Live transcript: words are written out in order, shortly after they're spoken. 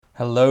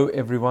Hello,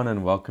 everyone,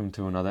 and welcome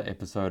to another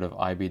episode of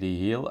IBD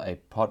Heal, a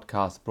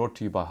podcast brought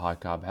to you by High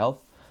Carb Health.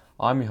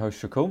 I'm your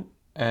host, Shakul,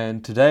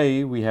 and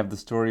today we have the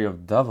story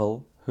of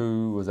Dhaval,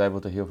 who was able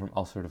to heal from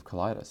ulcerative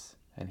colitis.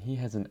 And he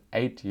has an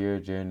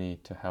 8-year journey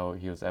to how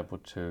he was able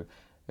to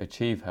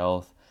achieve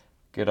health,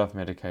 get off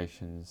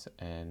medications,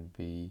 and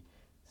be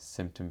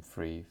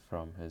symptom-free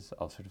from his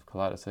ulcerative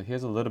colitis. So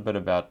here's a little bit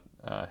about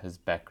his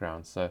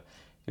background. So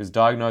he was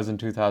diagnosed in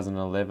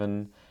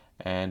 2011.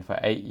 And for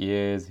 8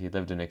 years, he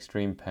lived in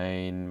extreme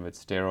pain with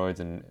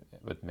steroids and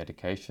with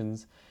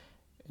medications.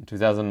 In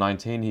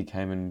 2019, he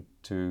came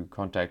into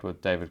contact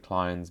with David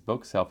Klein's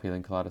book,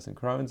 Self-Healing Colitis and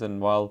Crohn's.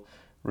 And while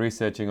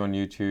researching on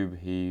YouTube,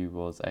 he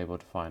was able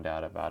to find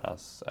out about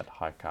us at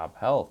High Carb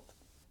Health.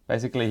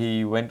 Basically,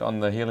 he went on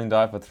the healing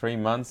diet for 3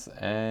 months,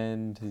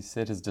 and he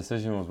said his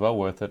decision was well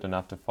worth it. And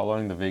after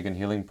following the vegan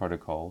healing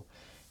protocol,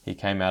 he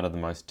came out of the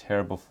most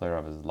terrible flare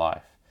of his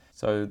life.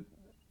 So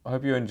I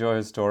hope you enjoy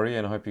his story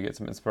and I hope you get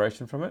some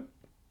inspiration from it.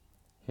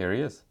 Here he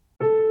is.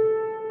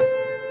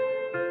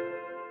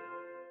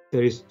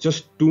 There is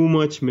just too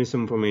much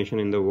misinformation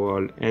in the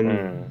world,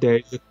 and there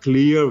is a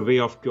clear way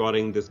of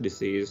curing this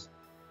disease.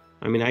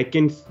 I mean, I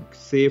can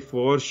say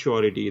for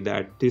surety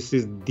that this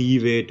is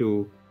the way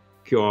to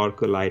cure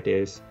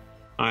colitis.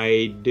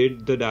 I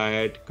did the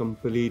diet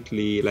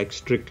completely,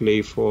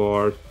 strictly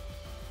for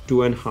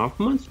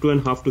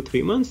 2.5 to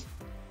 3 months.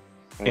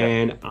 Yeah.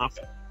 And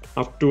after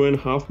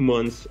 2.5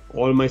 months,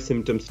 all my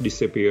symptoms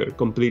disappeared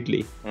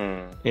completely.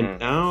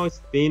 Now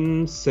it's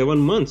been 7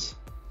 months.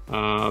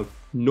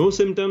 No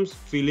symptoms,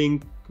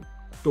 feeling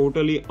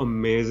totally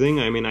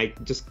amazing. I mean, I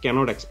just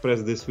cannot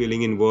express this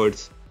feeling in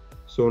words.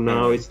 So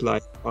now it's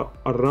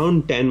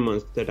around 10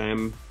 months that I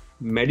am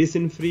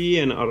medicine free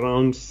and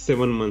around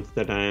 7 months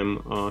that I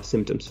am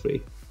symptoms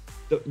free.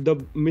 The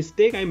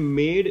mistake I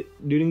made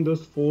during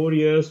those 4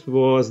 years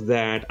was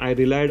that I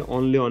relied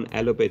only on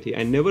allopathy.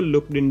 I never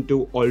looked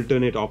into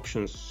alternate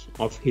options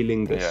of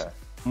healing this. Yeah.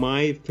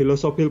 My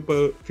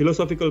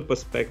philosophical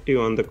perspective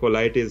on the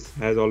colitis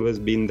has always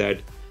been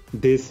that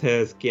this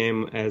has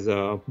came as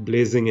a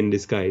blessing in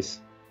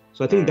disguise.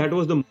 So I think that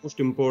was the most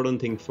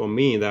important thing for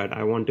me, that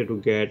I wanted to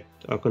get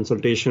a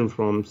consultation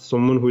from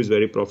someone who is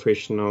very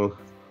professional,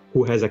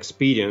 who has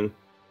experience,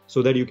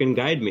 so that you can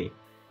guide me.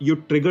 You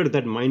triggered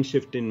that mind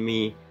shift in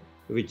me,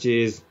 which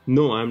is,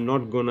 no, I'm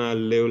not gonna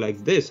live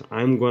like this.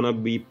 I'm gonna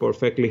be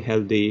perfectly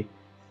healthy.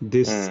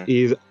 This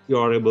is a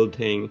curable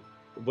thing.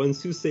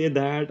 Once you say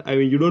that, I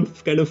mean, you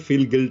don't kind of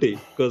feel guilty,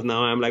 because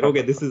now I'm like,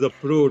 okay, this is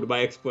approved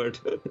by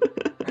expert.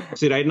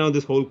 See, right now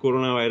this whole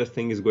coronavirus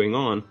thing is going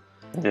on.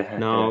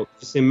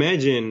 Just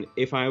imagine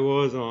if I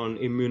was on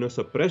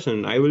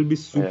immunosuppression, I will be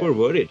super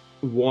worried.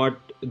 What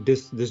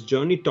this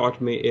journey taught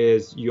me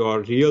is your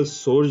real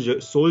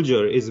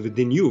soldier is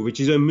within you, which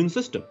is your immune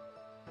system.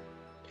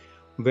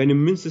 When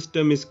immune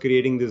system is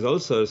creating these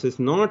ulcers, it's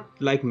not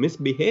like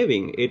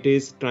misbehaving. It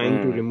is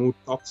trying to remove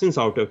toxins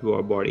out of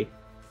your body.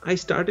 I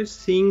started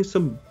seeing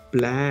some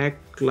black,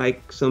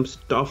 some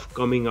stuff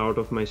coming out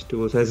of my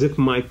stools, as if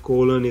my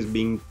colon is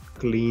being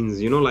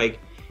cleansed.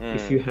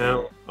 If you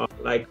have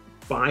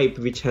pipe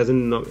which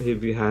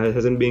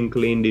hasn't been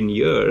cleaned in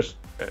years.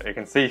 You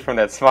can see from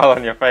that smile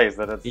on your face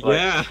that it's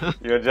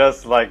you're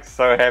just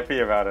so happy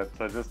about it.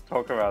 So just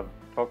talk about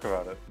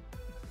it.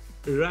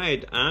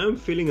 Right, I'm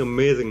feeling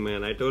amazing,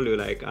 man. I told you,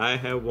 I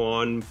have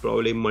won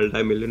probably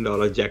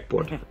multi-million-dollar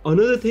jackpot.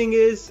 Another thing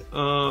is,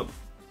 I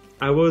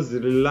was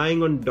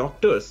relying on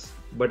doctors,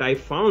 but I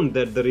found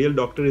that the real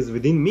doctor is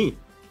within me.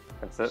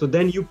 That's it. So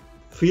then you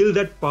feel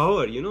that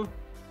power,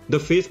 The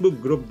Facebook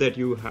group that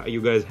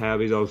you guys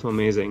have is also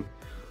amazing.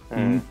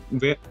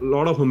 Where a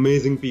lot of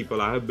amazing people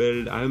I have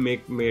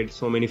made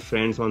so many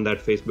friends on that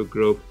Facebook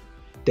group.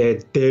 There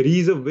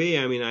is a way.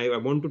 I mean, I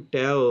want to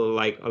tell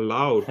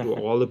aloud to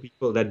all the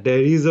people that there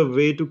is a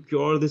way to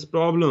cure this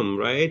problem,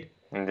 right?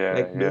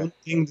 Don't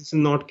think this is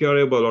not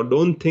curable, or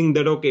don't think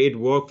that, okay, it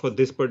worked for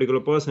this particular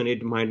person,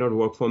 it might not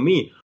work for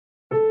me.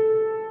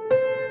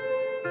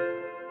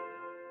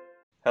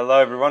 Hello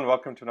everyone,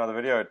 welcome to another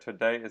video.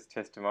 Today is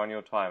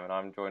testimonial time and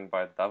I'm joined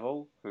by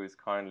Dhaval, who's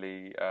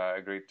kindly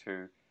agreed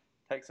to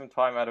take some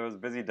time out of his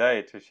busy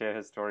day to share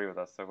his story with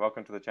us. So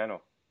welcome to the channel.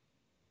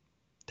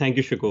 Thank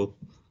you, Shakul.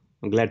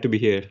 I'm glad to be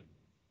here.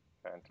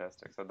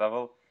 Fantastic. So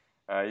Dhaval,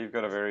 you've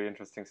got a very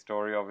interesting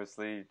story,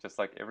 obviously, just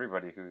like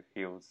everybody who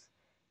heals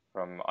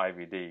from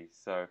IBD.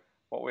 So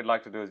what we'd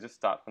like to do is just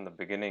start from the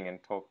beginning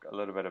and talk a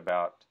little bit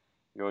about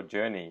your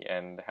journey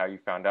and how you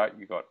found out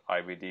you got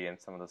IBD and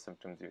some of the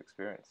symptoms you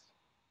experienced.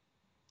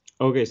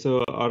 Okay,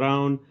 so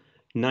around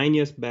 9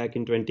 years back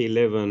in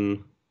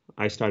 2011,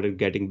 I started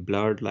getting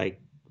blood.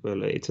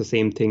 It's the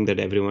same thing that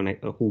everyone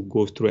who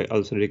goes through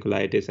ulcerative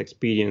colitis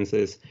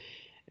experiences.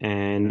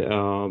 And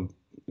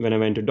when I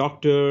went to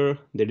doctor,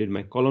 they did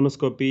my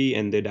colonoscopy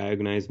and they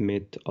diagnosed me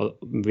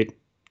with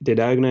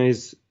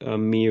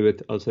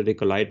ulcerative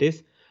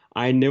colitis.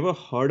 I never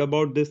heard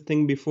about this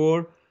thing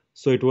before,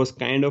 so it was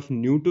kind of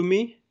new to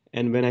me.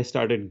 And when I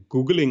started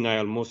Googling, I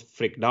almost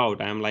freaked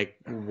out. I'm like,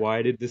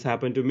 why did this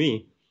happen to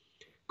me?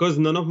 Because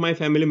none of my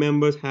family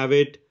members have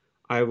it.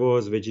 I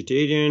was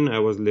vegetarian. I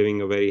was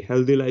living a very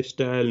healthy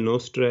lifestyle, no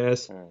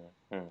stress.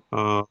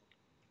 Uh,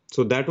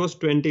 so that was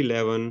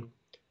 2011.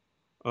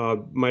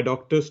 My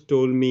doctors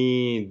told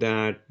me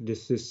that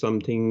this is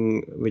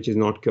something which is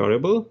not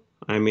curable.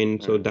 I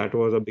mean, so that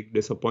was a big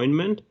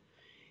disappointment.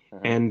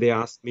 And they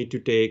asked me to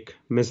take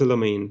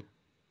mesalamine,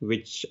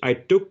 which I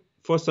took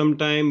for some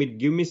time. It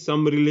gave me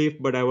some relief,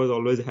 but I was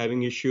always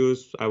having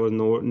issues. I was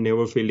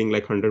never feeling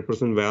like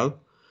 100% well.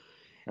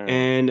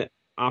 And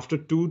after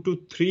 2 to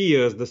 3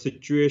 years, the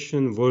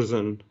situation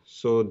worsened.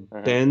 So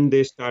then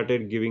they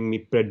started giving me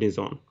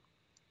prednisone.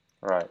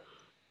 Right.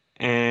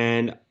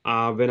 And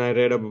when I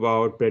read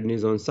about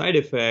prednisone side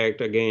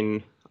effect,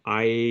 again,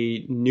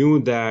 I knew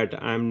that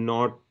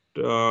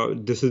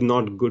this is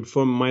not good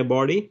for my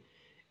body.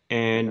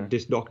 And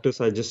these doctors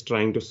are just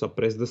trying to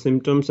suppress the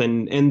symptoms.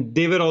 And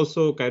they were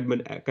also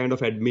kind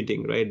of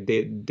admitting, right?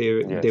 They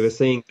were Yes.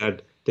 saying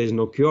that there's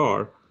no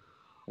cure.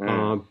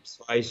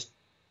 So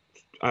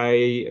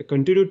I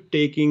continued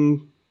taking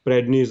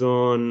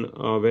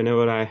prednisone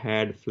whenever I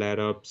had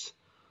flare-ups.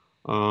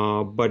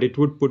 But it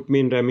would put me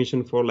in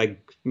remission for like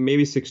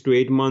maybe 6 to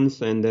 8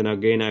 months, and then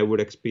again I would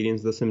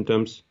experience the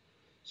symptoms.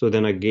 So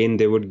then again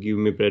they would give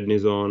me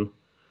prednisone.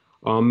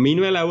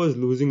 Meanwhile, I was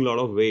losing a lot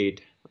of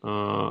weight.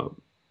 Uh,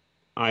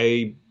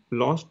 I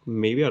lost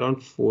maybe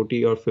around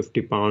 40 or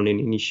 50 pound in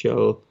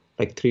initial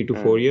like 3 to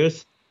 4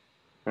 years,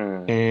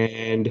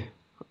 and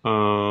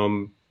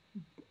um,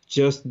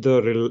 just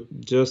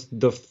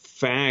the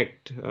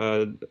fact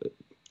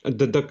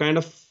the kind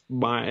of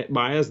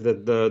bias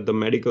that the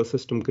medical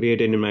system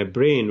created in my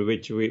brain,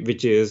 which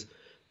is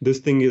this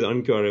thing is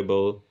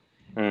uncurable,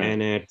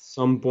 and at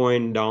some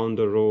point down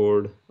the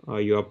road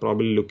you are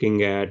probably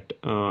looking at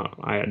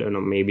I don't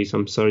know, maybe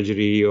some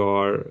surgery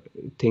or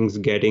things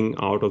getting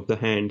out of the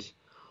hands.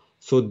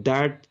 So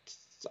that,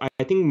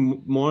 I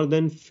think, more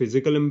than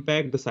physical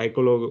impact, the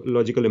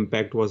psychological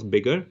impact was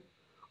bigger,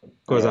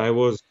 because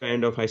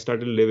Yeah. I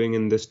started living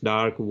in this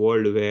dark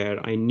world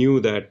where I knew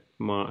that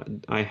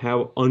I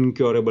have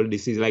uncurable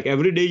disease. Like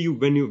every day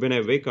when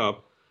I wake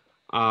up,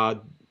 uh,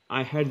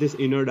 I had this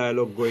inner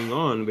dialogue going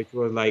on, which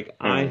was like,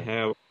 I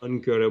have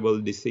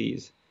uncurable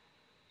disease.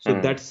 So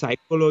that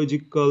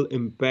psychological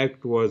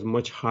impact was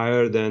much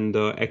higher than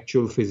the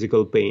actual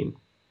physical pain.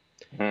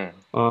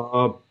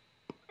 Uh,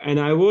 and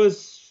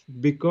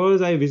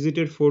because I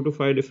visited 4 to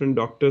 5 different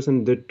doctors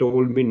and they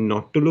told me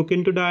not to look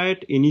into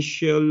diet.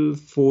 Initial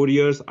 4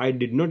 years, I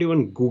did not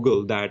even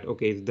Google that,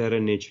 okay, is there a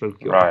natural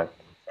cure? Right.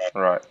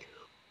 Right.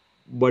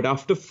 But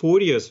after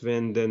 4 years,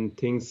 when then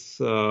things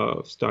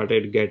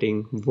started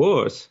getting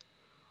worse,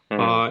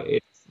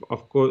 it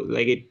of course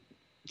like it.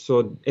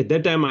 So at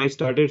that time, I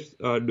started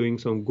doing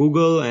some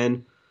Google,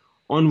 and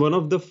on one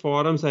of the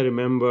forums, I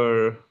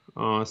remember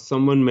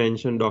someone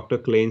mentioned Dr.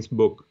 Klein's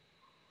book.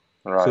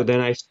 So Right.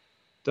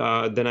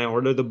 then I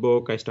ordered the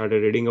book. I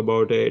started reading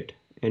about it,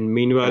 and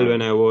meanwhile,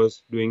 when Mm. I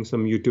was doing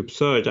some YouTube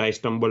search, I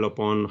stumbled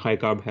upon High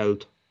Carb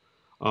Health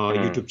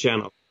Mm. YouTube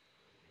channel,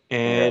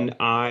 Yeah. and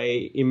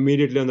I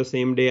immediately on the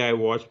same day I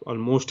watched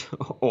almost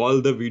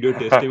all the video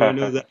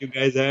testimonials that you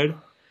guys had,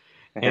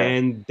 Yeah.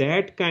 and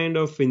that kind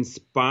of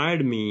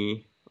inspired me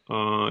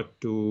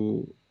to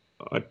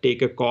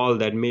take a call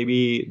that maybe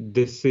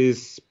this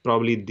is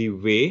probably the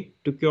way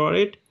to cure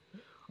it.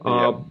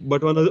 Yeah.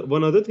 But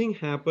one other thing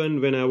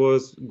happened when I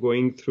was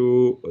going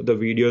through the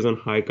videos on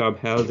high carb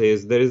health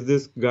is there is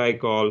this guy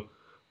called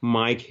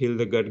Mike Hill,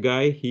 the gut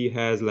guy. He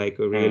has like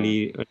a Mm.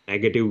 really a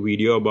negative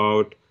video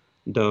about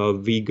the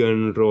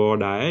vegan raw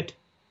diet.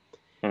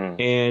 Mm.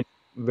 And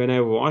when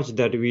I watched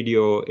that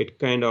video, it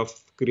kind of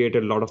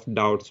created a lot of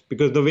doubts,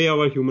 because the way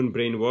our human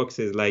brain works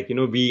is like,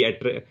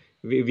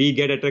 we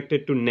get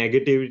attracted to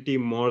negativity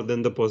more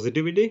than the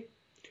positivity.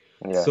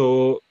 Yeah. So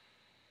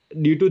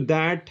due to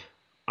that,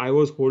 I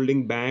was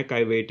holding back.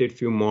 I waited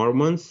few more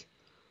months,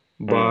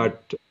 Mm.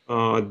 but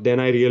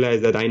then I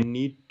realized that I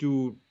need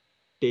to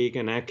take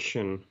an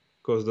action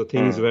because the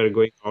things Mm. were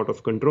going out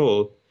of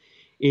control.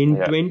 In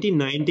Yeah.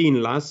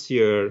 2019, last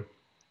year,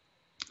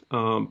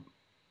 um,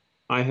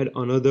 I had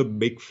another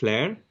big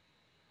flare,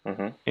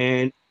 Mm-hmm.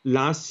 and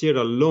last year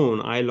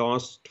alone, I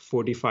lost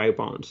 45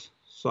 pounds.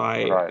 So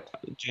Right.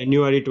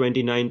 January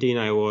 2019,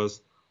 I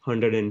was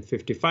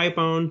 155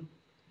 pound.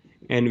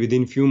 And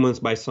within few months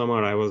by summer,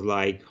 I was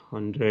like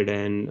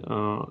 110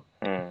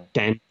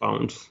 Mm.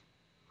 pounds.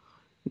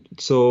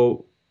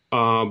 So,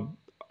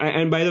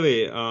 and by the way,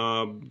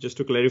 just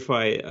to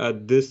clarify,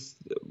 this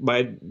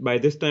by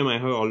this time I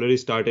have already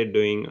started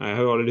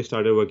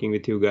working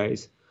with you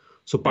guys.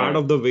 So part Mm.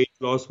 of the weight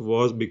loss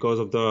was because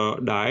of the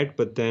diet,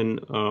 but then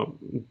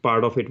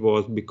part of it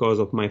was because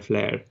of my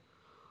flare.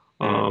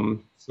 Mm.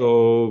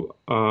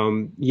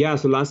 Yeah,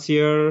 so last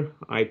year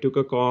I took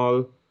a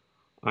call.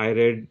 I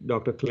read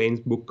Dr. Klein's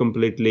book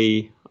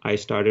completely. I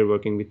started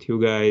working with you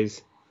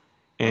guys,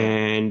 Mm.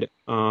 and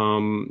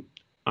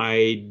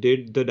I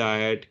did the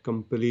diet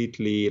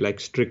completely, like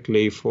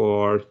strictly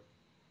for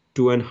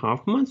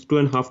 2.5 months,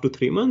 2.5 to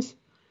 3 months.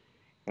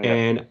 Yeah.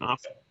 And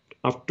after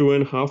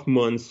 2.5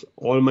 months,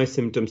 all my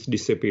symptoms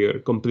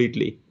disappeared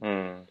completely.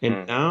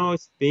 And now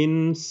it's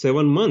been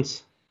 7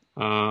 months.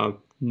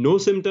 No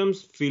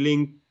symptoms,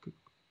 feeling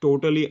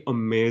totally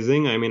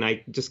amazing. I mean,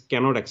 I just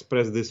cannot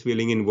express this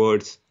feeling in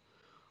words.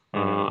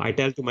 I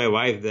tell to my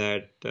wife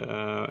that,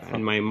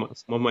 and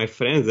some of my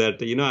friends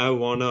that, I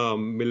won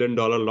 $1 million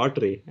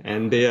lottery,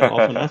 and they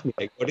often ask me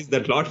like, "What is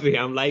that lottery?"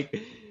 I'm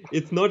like,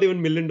 "It's not even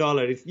 $1 million.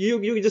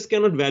 You just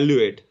cannot value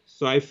it."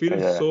 So I feel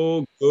Yeah.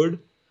 so good.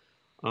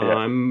 Yeah.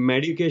 I'm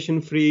medication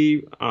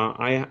free.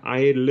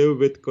 I live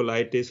with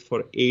colitis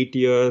for 8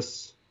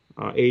 years.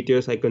 8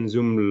 years I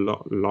consume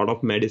lot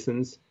of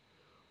medicines,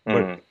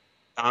 but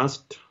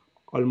last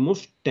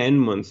almost 10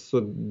 months.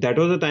 So that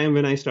was the time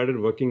when I started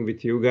working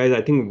with you guys.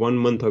 I think 1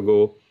 month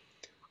ago,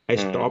 I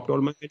stopped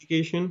all my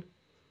medication.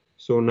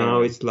 So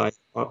now it's like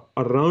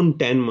around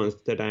 10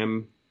 months that I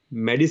am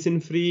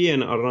medicine free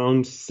and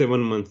around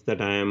 7 months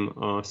that I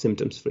am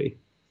symptoms free.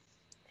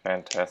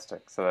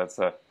 Fantastic. So that's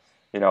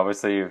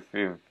obviously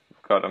you've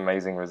got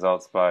amazing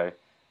results by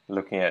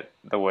looking at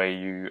the way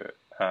you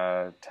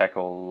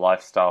tackle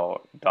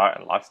diet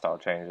and lifestyle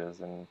changes,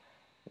 and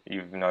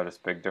you've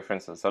noticed big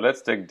differences. So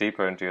let's dig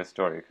deeper into your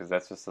story, because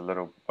that's just a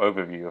little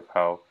overview of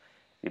how,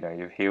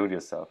 you've healed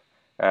yourself.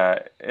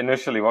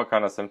 Initially, what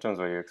kind of symptoms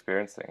were you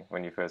experiencing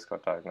when you first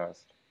got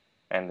diagnosed?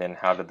 And then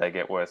how did they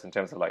get worse, in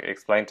terms of like,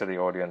 explain to the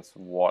audience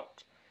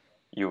what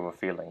you were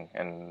feeling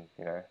and,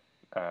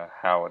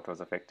 how it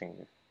was affecting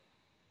you.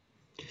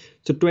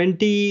 So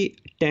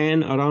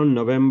 2010, around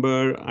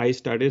November, I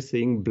started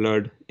seeing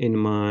blood in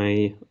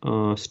my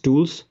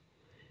stools.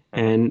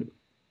 And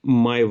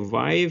my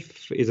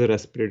wife is a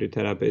respiratory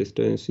therapist,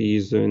 and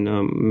she's in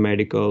a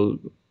medical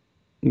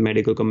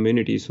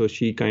community, so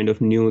she kind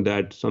of knew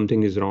that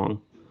something is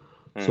wrong.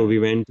 So we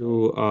went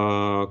to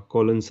a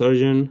colon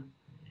surgeon,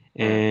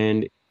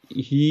 and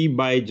he,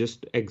 by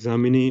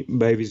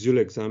visual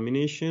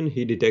examination,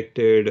 he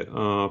detected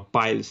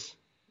piles.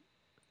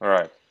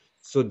 Right.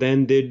 So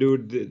then they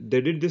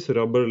did this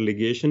rubber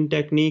ligation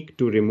technique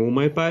to remove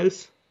my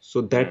piles. So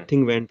that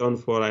thing went on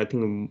for I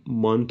think a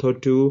month or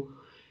two,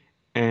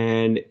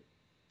 and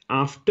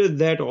after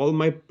that all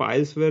my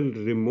piles were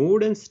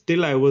removed, and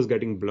still I was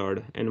getting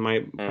blood, and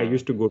I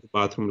used to go to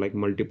bathroom like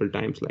multiple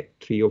times, like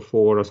 3 or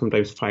 4 or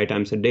sometimes 5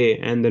 times a day,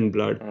 and then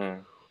blood.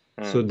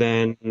 So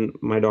then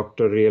my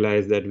doctor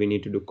realized that we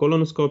need to do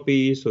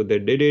colonoscopy, so they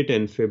did it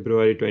in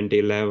February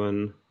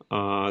 2011.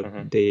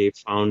 They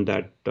found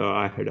that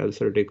I had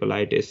ulcerative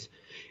colitis.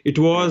 It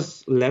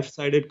was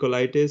left-sided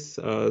colitis,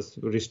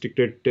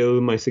 restricted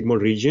till my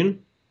sigmoid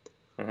region.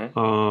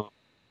 Uh,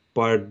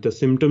 but the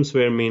symptoms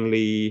were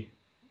mainly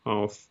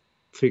of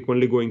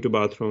frequently going to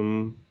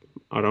bathroom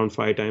around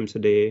 5 times a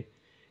day,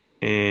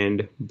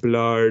 and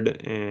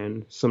blood,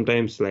 and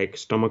sometimes like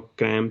stomach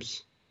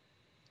cramps.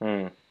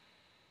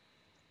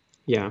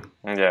 Yeah.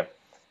 Yeah.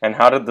 And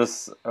how did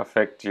this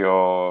affect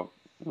your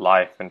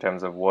life in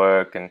terms of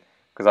work? And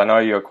because I know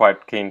you're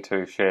quite keen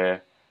to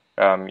share,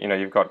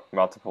 you've got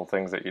multiple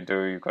things that you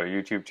do. You've got a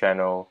YouTube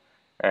channel,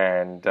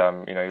 and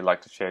you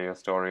like to share your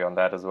story on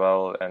that as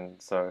well. And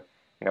so,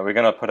 we're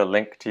going to put a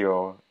link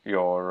to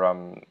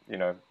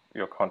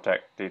your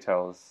contact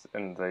details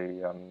in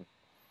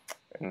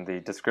the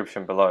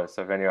description below.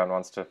 So if anyone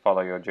wants to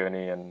follow your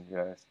journey and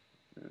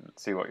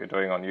see what you're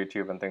doing on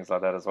YouTube and things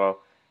like that as well,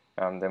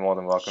 they're more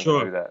than welcome to do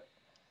Sure. that.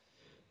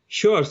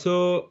 Sure.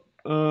 So,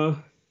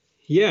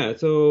 yeah.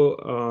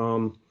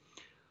 So,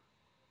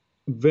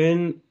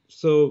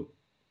 so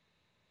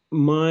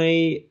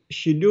my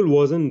schedule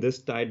wasn't this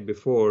tight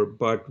before,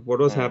 but what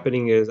was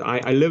happening is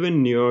I live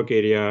in New York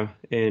area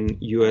in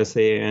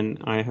USA, and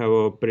I have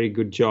a pretty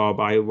good job.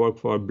 I work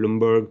for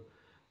Bloomberg,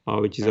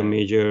 which is a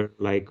major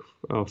like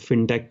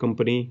fintech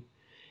company,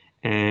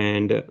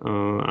 and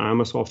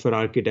I'm a software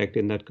architect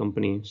in that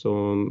company.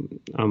 So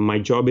my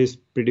job is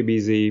pretty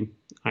busy.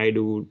 I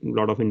do a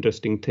lot of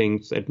interesting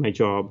things at my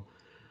job.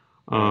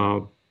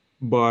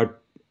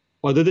 But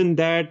other than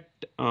that,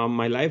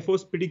 my life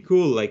was pretty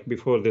cool. Like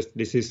before this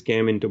disease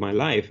came into my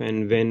life,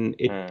 and when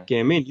it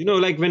came in,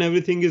 like when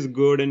everything is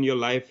good and your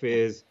life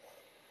is,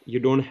 you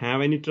don't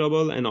have any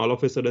trouble, and all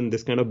of a sudden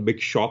this kind of big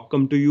shock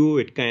come to you,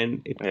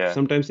 Yeah.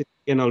 sometimes it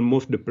can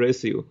almost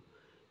depress you.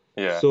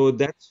 Yeah. So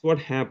that's what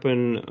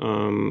happened.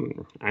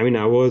 I mean,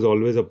 I was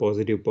always a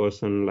positive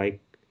person,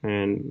 like,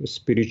 and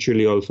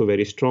spiritually also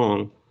very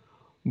strong.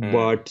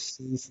 But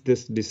since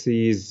this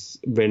disease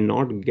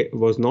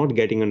was not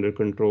getting under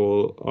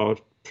control, or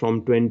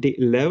from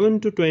 2011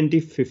 to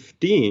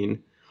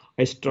 2015,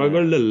 I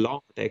struggled a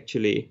lot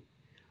actually.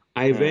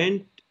 I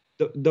went,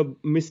 the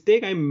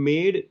mistake I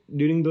made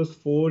during those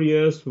 4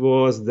 years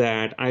was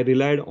that I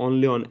relied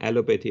only on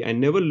allopathy. I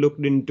never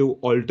looked into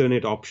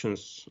alternate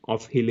options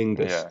of healing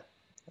this.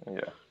 Yeah.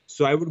 Yeah.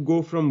 So I would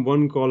go from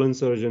one colon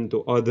surgeon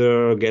to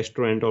other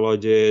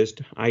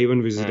gastroenterologist. I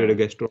even visited a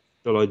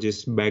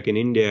gastroenterologist back in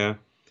India.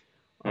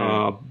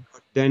 But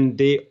then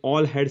they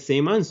all had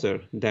same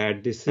answer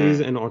that this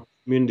is an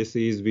autoimmune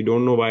disease. We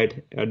don't know why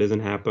it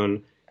doesn't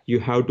happen. You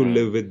have to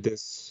live with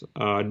this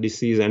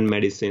disease and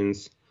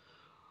medicines.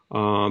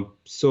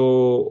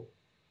 So,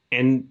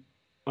 and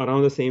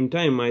around the same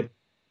time,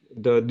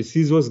 the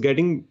disease was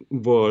getting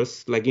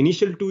worse. Like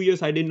initial 2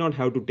 years, I did not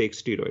have to take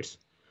steroids,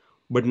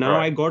 but now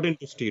Right. I got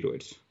into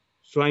steroids.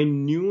 So I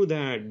knew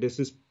that this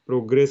is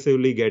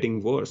progressively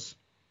getting worse.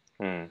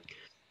 Mm.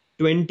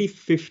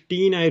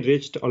 2015, I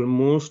reached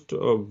almost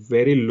a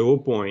very low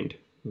point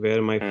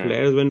where my Mm.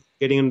 flares were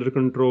getting under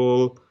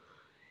control.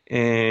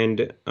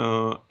 And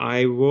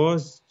I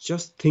was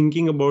just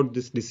thinking about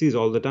this disease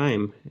all the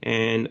time.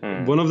 And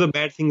Mm. one of the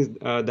bad things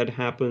that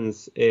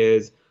happens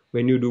is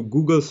when you do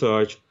Google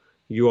search,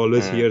 you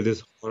always Mm. hear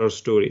these horror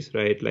stories,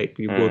 right? Like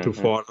you go through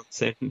Mm.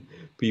 forums and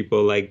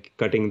people like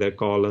cutting their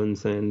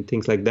colons and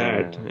things like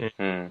that. Mm.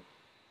 Mm.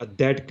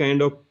 That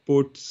kind of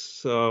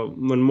puts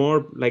one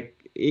more like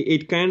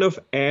it kind of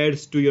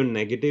adds to your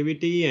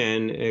negativity,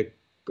 and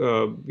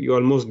you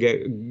almost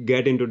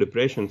get into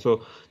depression.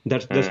 So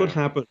that's what Mm.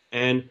 happened.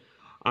 And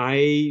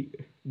I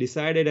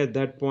decided at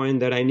that point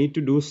that I need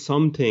to do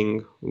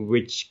something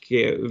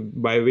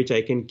by which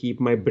I can keep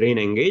my brain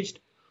engaged.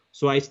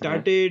 So I Mhm.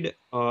 started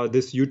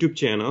this YouTube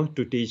channel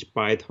to teach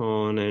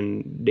Python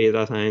and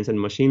data science and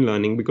machine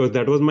learning because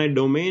that was my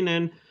domain,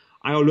 and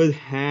I always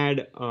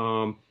had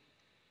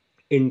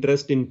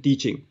interest in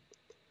teaching.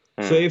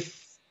 So Mm. if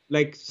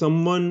like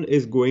someone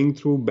is going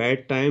through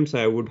bad times,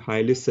 I would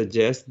highly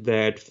suggest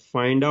that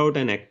find out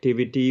an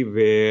activity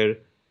where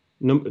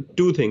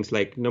two things,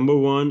 like number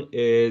one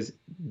is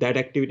that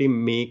activity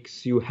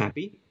makes you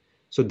happy.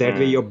 So that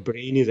way your Mm.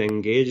 brain is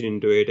engaged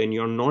into it and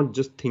you're not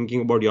just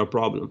thinking about your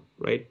problem,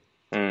 right?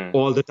 Mm.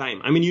 All the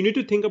time. I mean, you need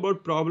to think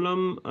about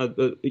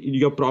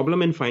your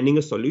problem and finding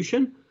a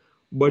solution,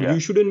 but Yeah. you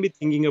shouldn't be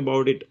thinking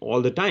about it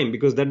all the time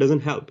because that doesn't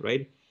help,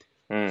 right?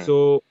 Mm.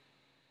 So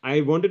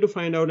I wanted to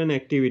find out an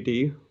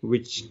activity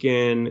which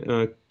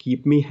can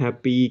keep me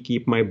happy,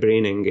 keep my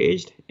brain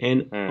engaged.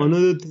 And Mm.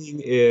 another thing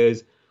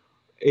is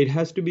it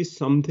has to be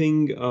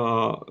something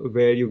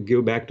where you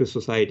give back to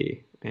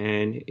society,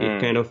 and it Mm.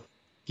 kind of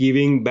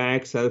giving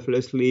back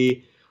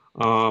selflessly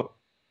uh,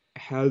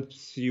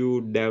 helps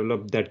you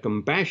develop that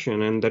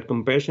compassion, and that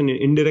compassion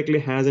indirectly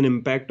has an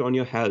impact on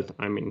your health.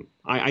 I mean,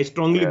 I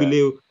strongly Yeah.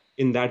 believe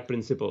in that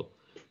principle.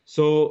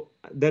 So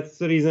that's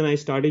the reason I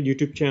started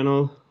YouTube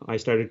channel. I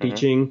started Mhm.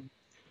 teaching.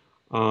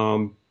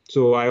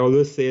 So I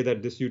always say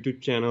that this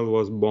YouTube channel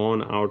was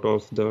born out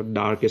of the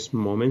darkest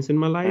moments in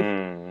my life.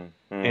 Mm.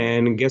 Mm.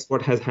 And guess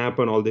what has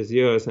happened all these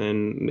years?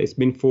 And it's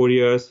been 4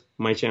 years.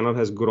 My channel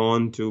has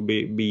grown to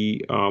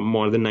be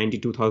more than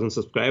 92,000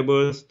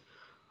 subscribers.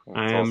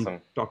 I That's am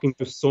awesome. talking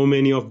to so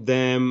many of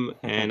them,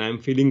 and I'm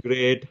feeling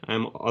great.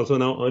 I'm also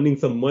now earning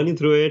some money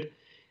through it,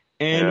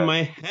 and Yeah.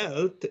 my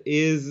health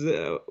is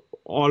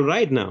all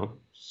right now.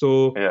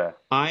 So Yeah.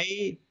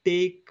 I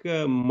take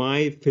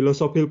my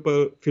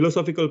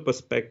philosophical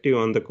perspective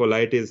on the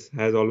colitis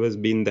has always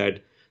been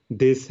that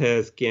this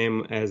has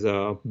came as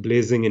a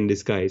blessing in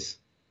disguise.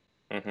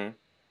 Mhm.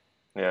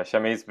 Yeah.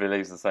 Shamiz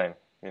believes the same.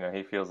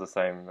 He feels the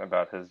same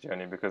about his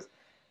journey because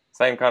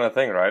same kind of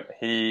thing, right?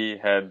 He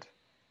had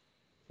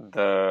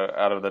the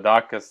out of the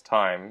darkest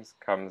times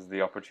comes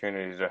the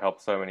opportunity to help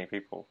so many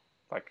people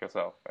like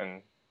yourself,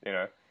 and you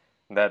know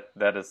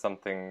that is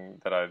something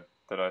that I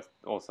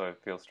also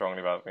feel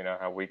strongly about.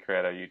 How we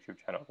create our YouTube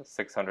channel. There's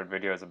 600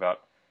 videos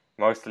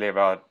mostly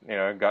about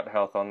gut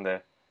health on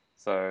there.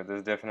 So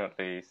there's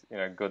definitely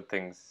good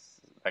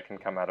things that can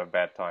come out of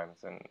bad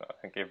times, and I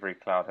think every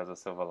cloud has a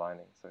silver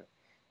lining. So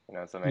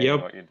it's amazing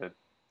Yep. what you did.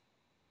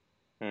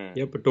 Hmm.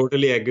 Yep,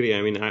 totally agree.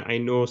 I mean, I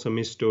know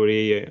Samir's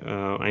story,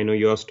 I know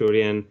your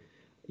story, and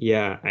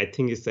yeah, I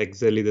think it's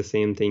exactly the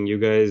same thing. You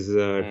guys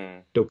Hmm.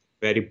 took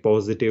very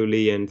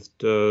positively and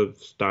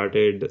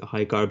started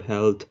high carb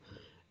health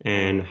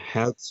and Hmm.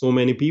 helped so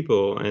many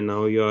people, and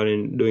now you are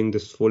in doing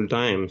this full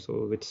time.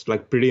 So it's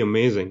like pretty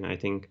amazing, I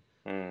think.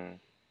 Hmm.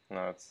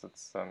 No,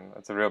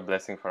 it's a real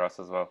blessing for us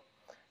as well.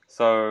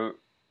 So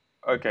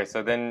okay,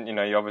 so then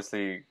you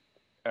obviously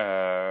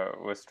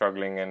were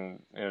struggling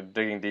and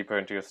digging deeper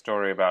into your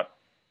story about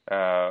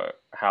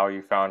how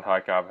you found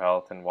high carb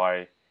health and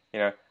why you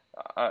know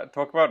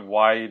talk about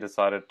why you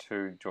decided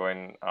to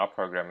join our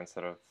program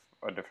instead of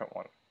a different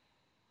one.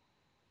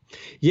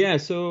 Yeah,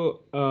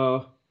 so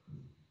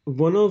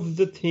one of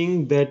the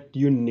things that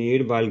you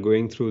need while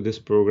going through this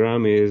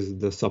program is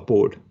the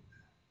support.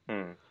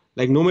 Hmm.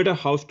 Like no matter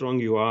how strong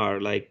you are,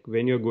 like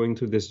when you're going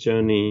through this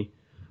journey,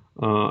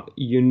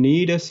 you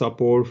need a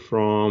support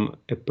from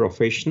a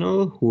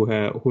professional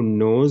who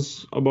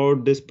knows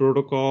about this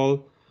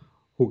protocol,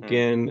 who Hmm.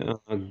 can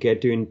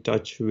get you in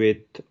touch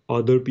with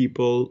other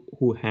people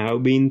who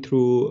have been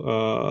through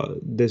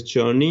this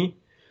journey. Hmm.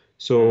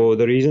 So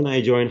the reason I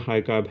joined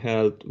High Carb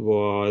Health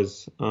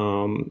was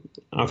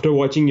after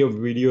watching your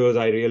videos,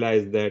 I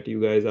realized that you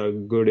guys are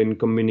good in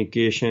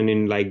communication,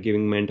 in like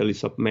giving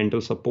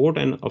mental support,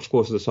 and of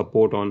course the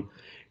support on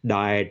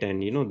diet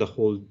and the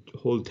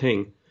whole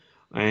thing.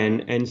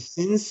 And Hmm. and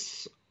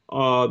since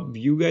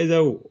you guys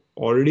have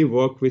already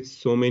worked with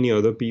so many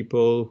other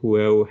people who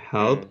have Hmm.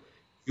 helped,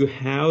 you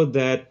have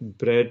that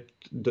breadth,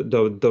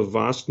 the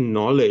vast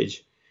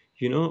knowledge,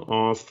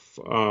 of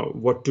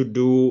what to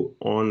do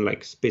on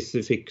like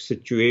specific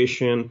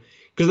situation.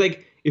 Because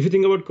like if you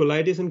think about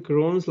colitis and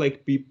Crohn's,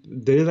 like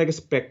there is like a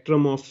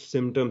spectrum of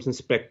symptoms and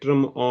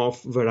spectrum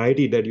of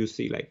variety that you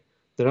see. Like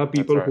there are That's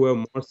people right. who have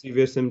more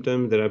severe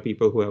symptoms, there are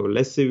people who have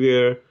less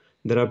severe,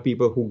 there are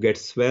people who get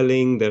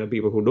swelling, there are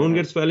people who don't Mm-hmm.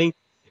 get swelling.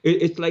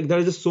 It's like there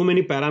are just so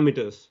many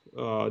parameters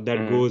that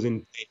Mm. goes in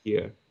play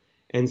here.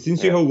 And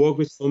since you Yeah. have worked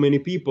with so many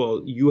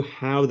people, you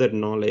have that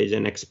knowledge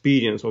and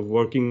experience of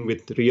working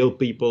with real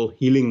people,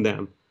 healing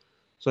them.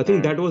 So I think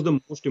Mm. that was the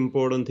most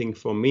important thing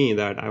for me,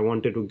 that I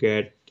wanted to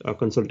get a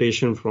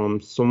consultation from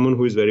someone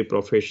who is very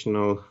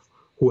professional,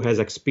 who has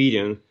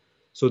experience,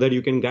 so that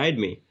you can guide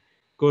me.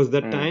 Because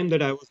the Mm. time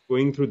that I was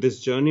going through this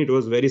journey, it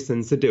was very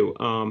sensitive.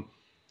 I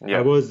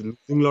Yeah. was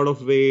losing a lot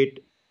of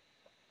weight,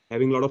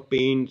 having a lot of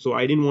pain. So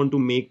I didn't want to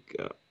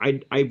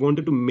I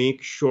wanted to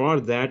make sure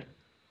that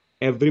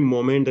every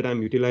moment that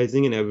I'm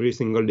utilizing and every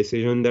single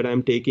decision that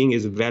I'm taking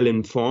is well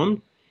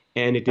informed,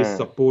 and it is Mm.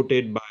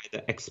 supported by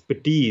the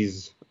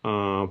expertise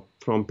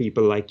from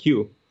people like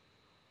you.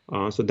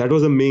 So that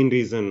was the main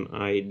reason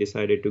I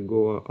decided to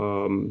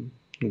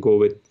go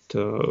with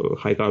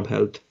High Carb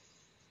Health.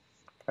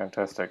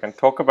 Fantastic. And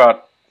talk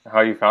about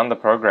how you found the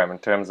program in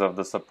terms of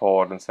the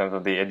support, in terms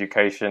of the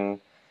education.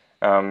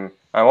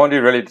 I want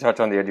you really to touch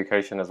on the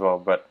education as well,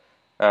 but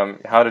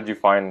how did you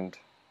find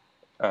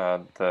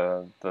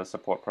the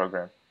support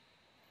program?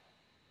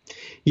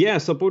 Yeah,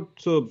 support.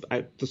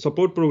 The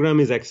support program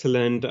is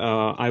excellent.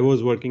 I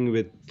was working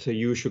with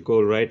you,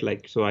 Shukul, right?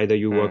 Like, so either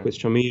you work Mm. with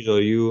Shamiz or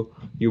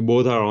you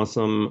both are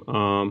awesome.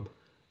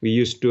 We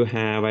used to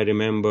have, I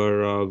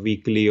remember,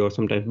 weekly or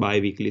sometimes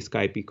bi-weekly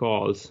Skype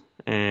calls,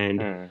 and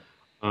Mm.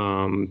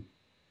 um,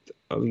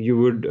 you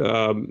would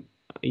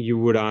you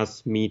would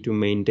ask me to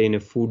maintain a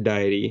food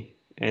diary,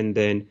 and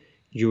then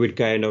you would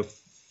kind of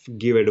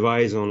give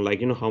advice on,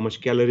 like, how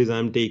much calories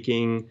I'm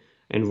taking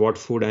and what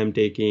food I'm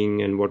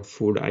taking and what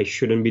food I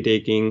shouldn't be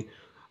taking.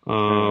 Mm.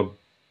 Uh,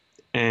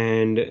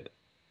 and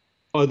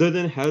other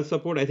than health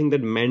support, I think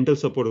that mental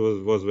support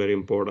was very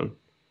important.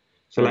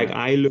 So like Mm.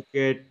 I look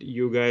at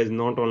you guys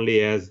not only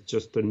as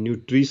just a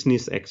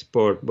nutritionist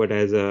expert, but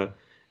as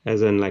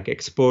an like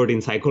expert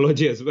in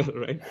psychology as well,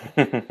 right?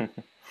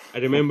 I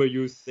remember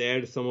you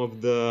said some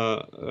of the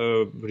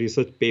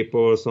research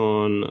papers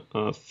on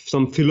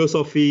some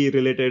philosophy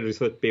related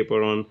research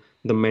paper on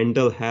the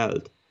mental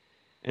health.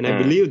 And I Mm.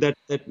 believe that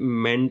that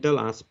mental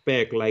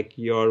aspect, like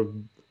your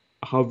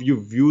how you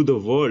view the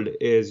world,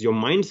 is your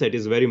mindset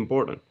is very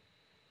important.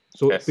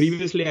 So Yes.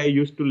 previously I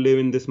used to live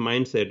in this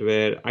mindset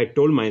where I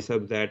told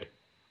myself that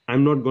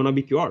I'm not gonna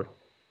be cured.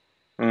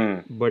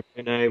 Mm. But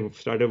when I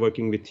started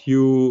working with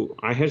you,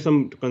 I had some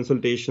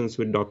consultations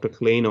with Dr.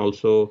 Klein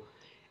also,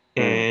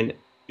 Mm. and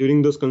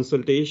during those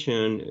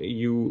consultation,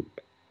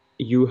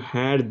 you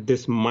had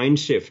this mind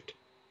shift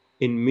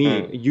in me.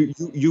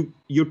 Mm.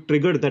 You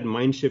triggered that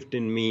mind shift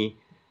in me,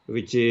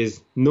 which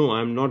is, no,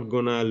 I'm not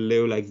gonna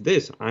live like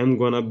this. I'm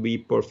gonna be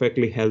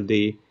perfectly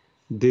healthy.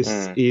 This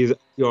Mm. is a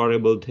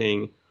curable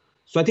thing.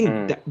 So I think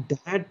Mm.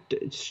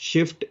 that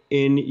shift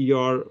in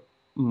your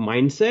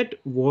mindset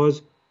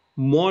was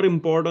more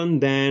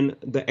important than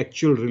the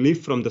actual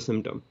relief from the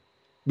symptom.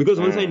 Because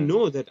once I Mm.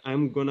 know that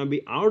I'm gonna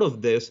be out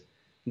of this,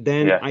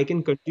 then Yeah. I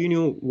can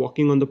continue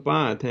walking on the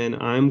path, and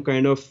I'm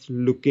kind of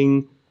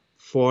looking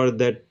for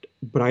that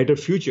brighter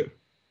future.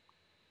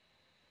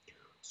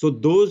 So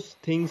those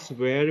things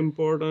were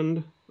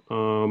important.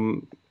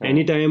 Mm.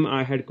 Anytime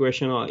I had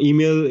question, or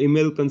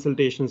email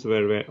consultations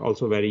were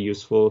also very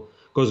useful,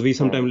 because we Mm.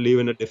 sometimes live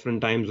in a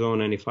different time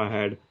zone, and if I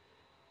had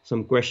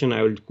some question,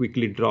 I would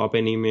quickly drop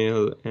an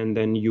email, and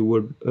then you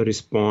would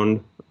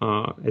respond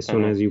as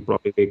soon Mm. as you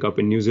probably wake up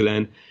in New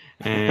Zealand.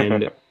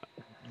 And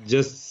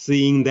just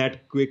seeing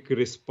that quick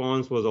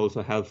response was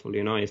also helpful.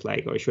 It's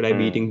like, oh, should I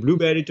be Mm. eating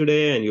blueberry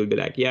today? And you'll be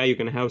like, yeah, you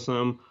can have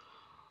some.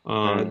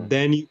 Mm.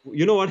 Then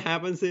you know what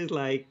happens is,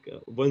 like,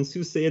 once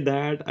you say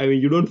that, I mean,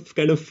 you don't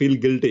kind of feel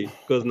guilty,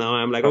 because now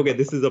I'm like, okay,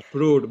 this is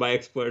approved by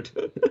expert.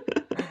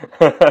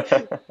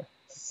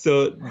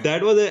 So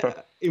that was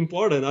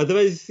important.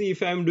 Otherwise, see,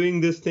 if I'm doing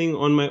this thing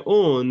on my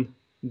own,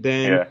 Yeah.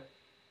 then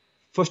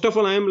first of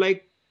all, I'm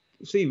like,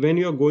 see, when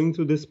you're going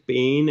through this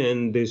pain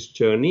and this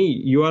journey,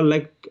 you are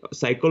like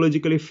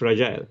psychologically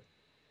fragile.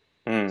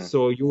 Mm.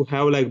 So you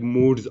have like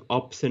moods,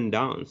 ups and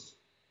downs.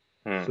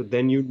 Mm. So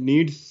then you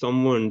need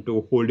someone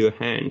to hold your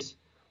hands,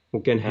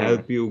 who can Mm.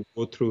 help you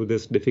go through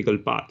this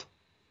difficult path.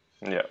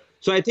 Yeah.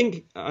 So I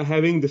think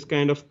having this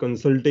kind of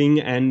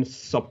consulting and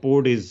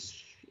support is,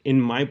 in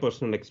my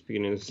personal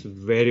experience,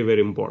 very,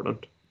 very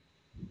important.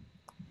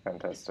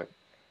 Fantastic.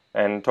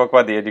 And talk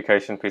about the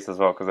education piece as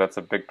well, because that's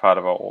a big part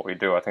about what we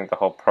do. I think the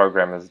whole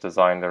program is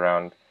designed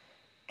around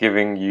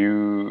giving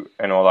you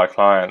and all our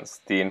clients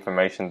the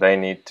information they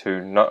need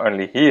to not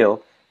only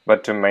heal,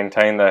 but to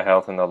maintain their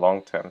health in the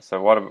long term.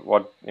 So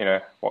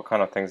what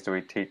kind of things do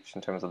we teach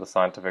in terms of the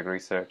scientific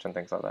research and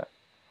things like that?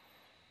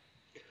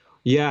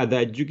 Yeah, the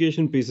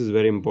education piece is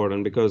very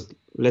important, because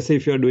let's say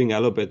if you're doing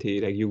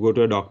allopathy, like you go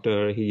to a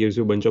doctor, he gives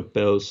you a bunch of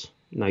pills.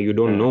 Now you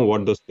don't Mm. know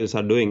what those pills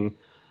are doing,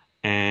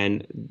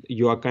 and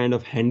you are kind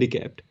of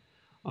handicapped.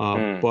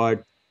 Mm.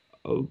 But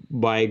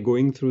by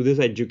going through this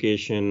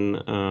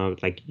education,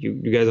 like you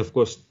guys of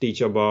course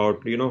teach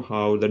about,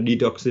 how the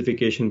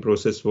detoxification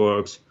process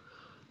works,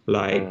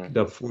 like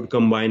the food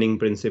combining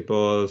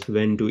principles,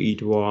 when to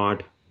eat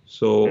what.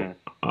 So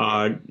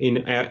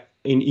in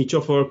each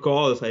of our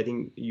calls, I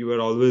think you were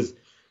always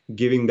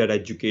giving that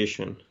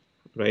education,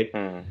 right?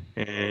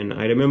 And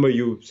I remember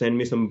you sent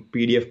me some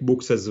PDF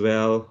books as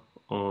well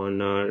on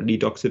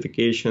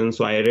detoxification.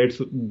 So I read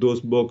those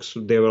books.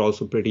 They were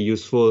also pretty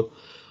useful.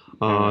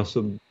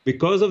 So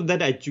because of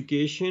that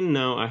education,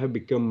 now I have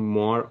become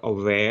more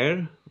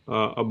aware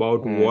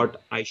about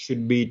what I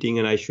should be eating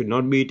and I should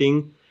not be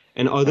eating.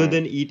 And other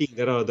than eating,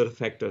 there are other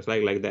factors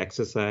like the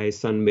exercise,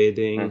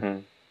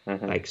 sunbathing,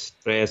 like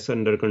stress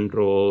under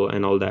control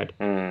and all that.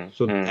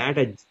 So that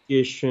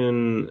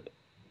education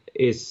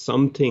is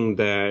something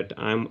that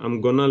I'm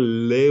gonna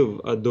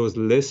live those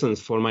lessons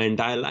for my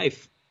entire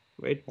life,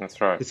 right? That's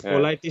right. This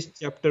colitis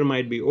chapter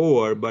might be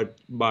over, but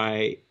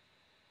by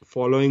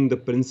following the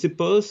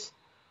principles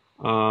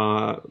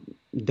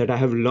that I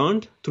have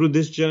learned through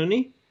this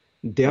journey,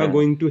 they are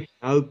going to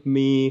help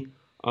me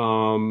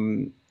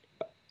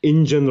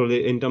in general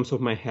in terms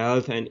of my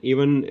health and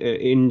even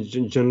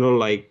in general,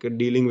 like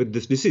dealing with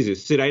these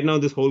diseases. See, right now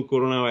this whole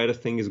coronavirus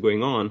thing is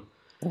going on.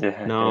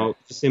 Now,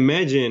 just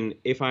imagine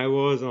if I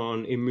was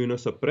on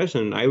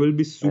immunosuppression, I will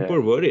be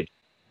super worried.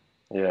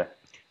 Yeah.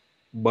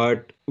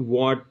 But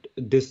what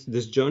this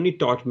journey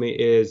taught me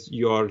is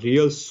your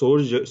real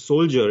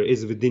soldier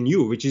is within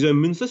you, which is your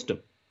immune system.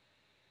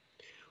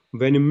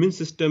 When immune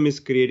system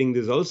is creating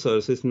these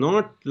ulcers, it's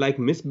not like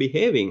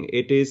misbehaving.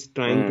 It is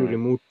trying to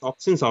remove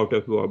toxins out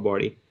of your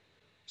body.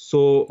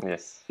 So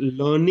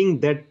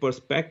learning that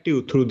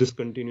perspective through this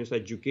continuous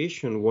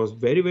education was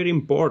very, very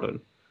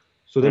important.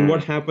 So then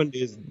what happened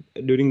is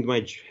during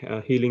my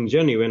healing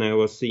journey, when I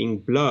was seeing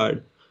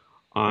blood,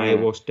 I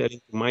was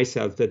telling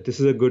myself that this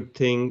is a good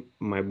thing.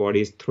 My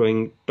body is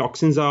throwing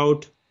toxins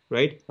out,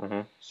 right?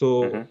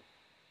 So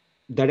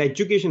that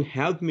education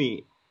helped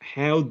me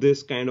have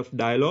this kind of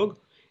dialogue.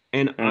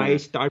 And I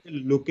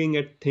started looking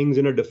at things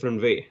in a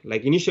different way.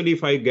 Like initially,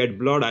 if I get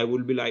blood, I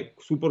would be like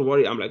super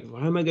worried. I'm like,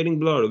 why am I getting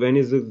blood? When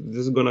is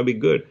this going to be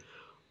good?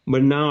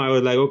 But now I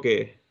was like,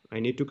 okay, I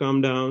need to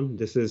calm down.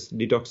 This is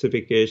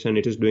detoxification.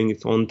 It is doing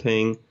its own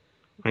thing.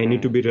 I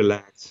need to be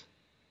relaxed.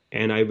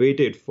 And I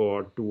waited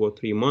for 2 or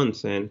 3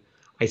 months and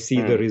I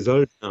see the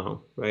result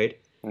now, right?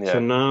 So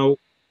now,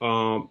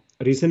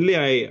 recently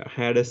I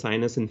had a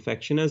sinus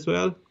infection as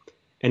well.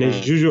 And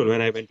as usual,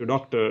 when I went to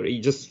doctor, he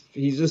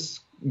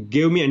just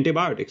gave me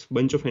antibiotics,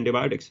 bunch of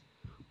antibiotics.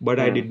 But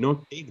I did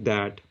not take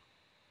that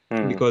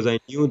because I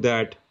knew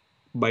that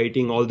by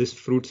eating all these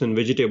fruits and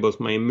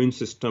vegetables, my immune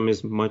system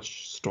is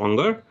much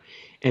stronger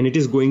and it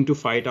is going to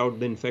fight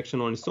out the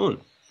infection on its own.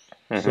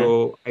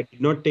 So I did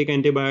not take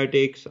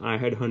antibiotics. I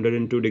had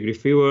 102-degree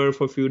fever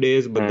for a few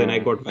days, but then I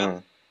got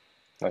well.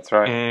 That's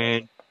right.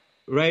 And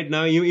right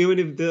now, even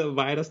if the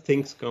virus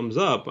things comes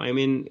up, I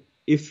mean,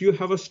 if you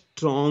have a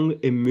strong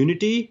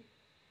immunity,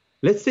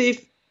 let's say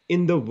if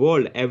in the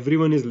world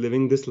everyone is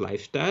living this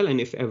lifestyle and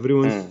if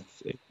everyone's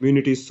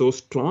immunity is so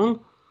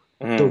strong,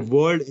 the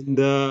world in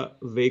the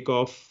wake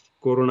of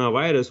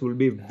coronavirus will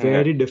be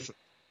very different.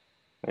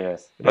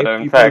 Yes, but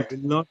in fact,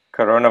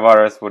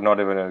 coronavirus would not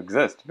even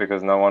exist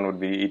because no one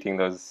would be eating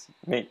those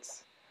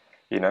meats,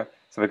 So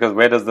because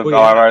where does the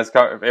virus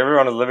come? If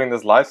everyone is living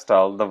this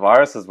lifestyle, the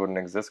viruses wouldn't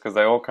exist because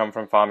they all come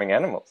from farming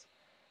animals,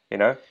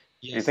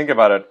 You think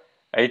about it,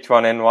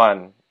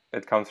 H1N1,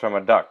 it comes from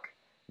a duck.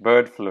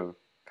 Bird flu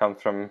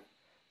comes from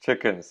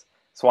chickens.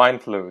 Swine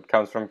flu, it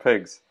comes from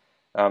pigs.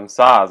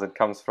 SARS, it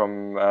comes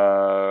from,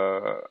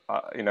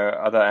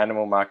 other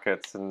animal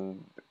markets.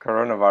 And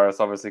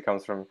coronavirus obviously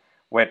comes from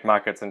wet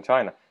markets in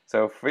China.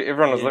 So if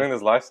everyone was living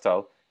this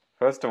lifestyle,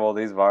 first of all,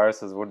 these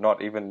viruses would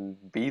not even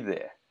be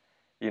there,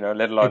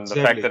 let alone the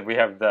fact that we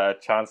have the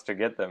chance to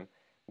get them.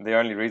 The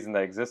only reason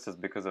they exist is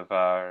because of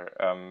our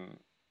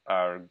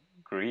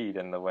greed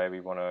and the way we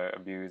want to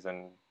abuse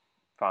and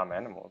farm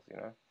animals,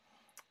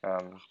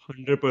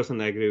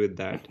 100% agree with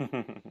that.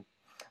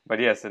 But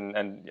yes,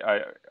 and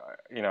I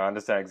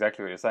understand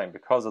exactly what you're saying.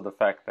 Because of the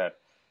fact that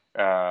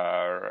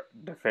our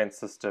defense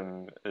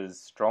system is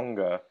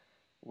stronger,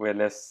 we're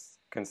less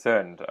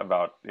concerned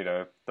about,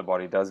 if the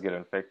body does get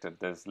infected,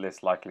 there's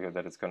less likelihood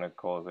that it's going to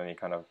cause any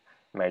kind of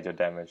major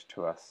damage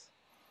to us.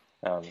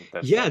 I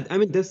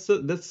mean,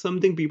 that's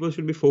something people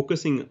should be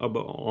focusing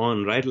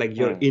on, right? Like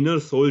your inner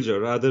soldier,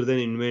 rather than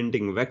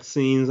inventing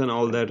vaccines and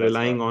all that,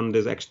 relying on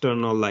this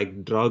external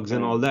like drugs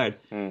and all that.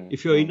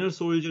 If your inner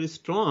soldier is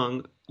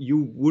strong,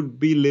 you would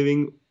be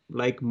living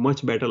like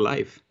much better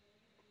life.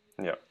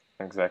 Yeah,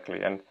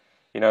 exactly. And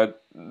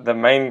the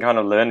main kind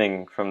of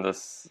learning from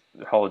this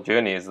whole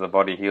journey is the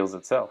body heals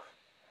itself.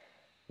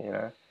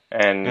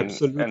 And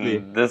absolutely.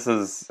 And this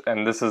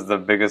is the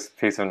biggest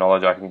piece of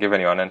knowledge I can give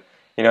anyone.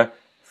 And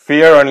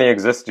fear only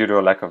exists due to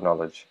a lack of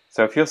knowledge.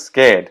 So if you're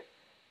scared,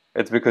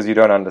 it's because you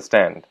don't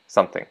understand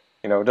something.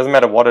 It doesn't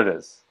matter what it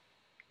is.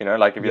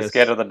 Like if you're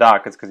scared of the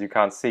dark, it's because you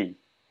can't see.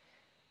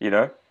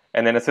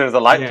 And then as soon as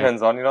the light Yeah.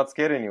 turns on, you're not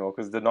scared anymore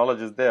because the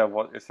knowledge is there of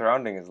what your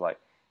surrounding is like.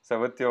 So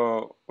with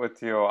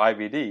your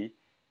IBD,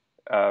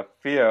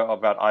 fear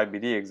about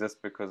IBD exists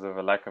because of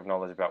a lack of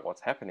knowledge about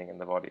what's happening in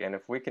the body. And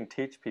if we can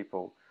teach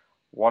people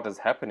what is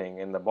happening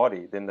in the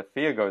body, then the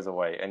fear goes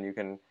away and you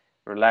can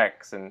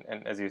relax. And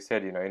as you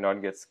said, you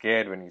not get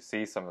scared when you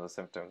see some of the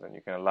symptoms, and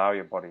you can allow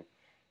your body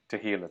to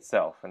heal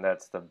itself. And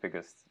that's the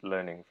biggest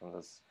learning from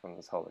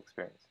this whole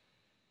experience.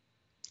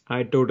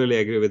 I totally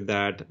agree with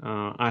that.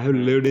 I have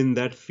lived in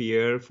that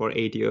fear for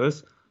 8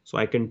 years, so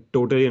I can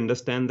totally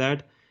understand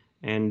that.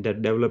 And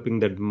that developing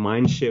that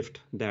mind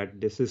shift that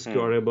this is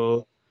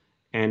curable,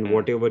 and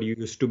whatever you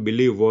used to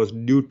believe was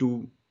due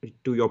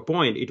to your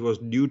point, it was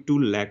due to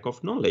lack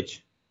of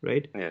knowledge,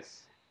 right?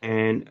 Yes.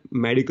 And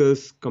medical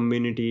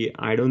community,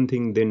 I don't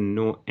think they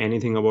know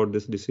anything about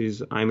this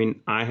disease. I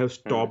mean, I have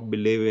stopped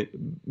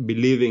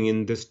believing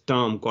in this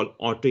term called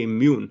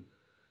autoimmune.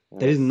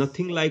 There is Yes.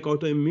 nothing like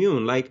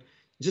autoimmune. Like,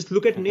 just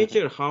look at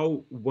nature,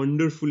 how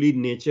wonderfully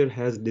nature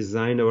has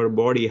designed our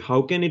body.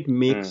 How can it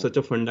make such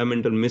a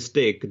fundamental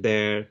mistake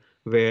there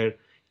where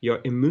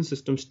your immune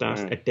system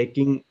starts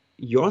attacking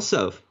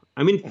yourself?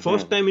 I mean,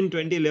 first time in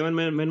 2011,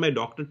 when my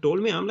doctor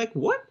told me, I'm like,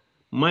 what?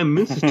 My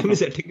immune system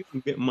is attacking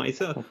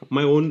myself,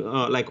 my own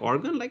like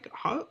organ? Like,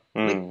 how?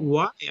 Like,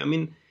 why? I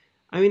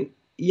mean,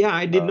 yeah,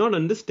 I did not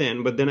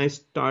understand, but then I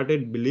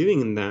started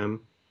believing in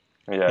them.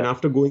 And Yeah.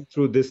 after going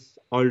through this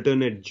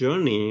alternate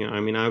journey, I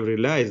mean, I've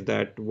realized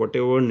that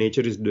whatever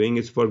nature is doing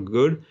is for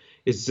good.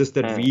 It's just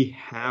that we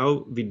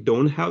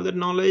don't have that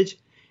knowledge.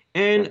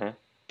 And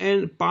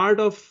and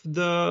part of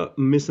the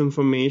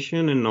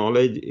misinformation and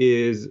knowledge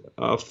is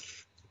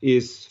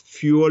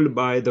fueled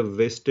by the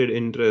vested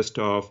interest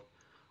of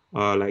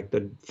like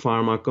the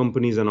pharma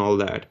companies and all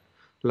that.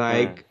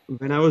 Like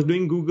when I was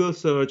doing Google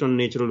search on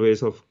natural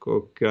ways of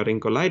curing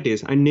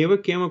colitis, I never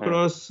came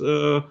across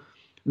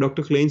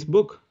Dr. Klein's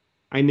book.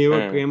 I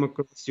never came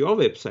across your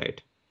website.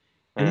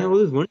 And I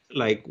always wondered,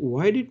 like,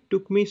 why did it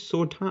took me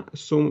such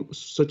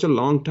a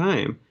long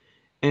time?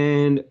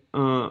 And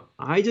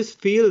I just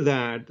feel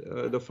that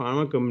the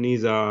pharma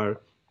companies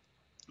are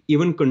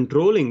even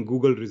controlling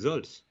Google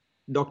results.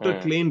 Dr.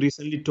 Klein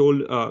recently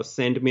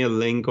sent me a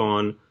link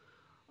on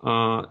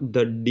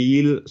the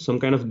deal, some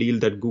kind of deal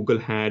that Google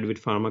had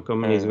with pharma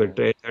companies where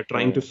they're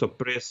trying to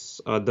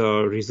suppress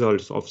the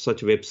results of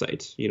such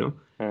websites,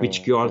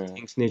 which cure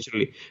things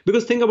naturally.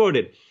 Because think about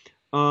it,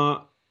 uh,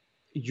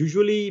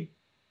 usually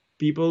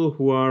people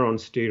who are on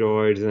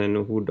steroids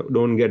and who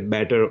don't get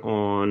better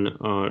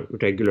on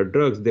regular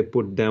drugs, they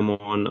put them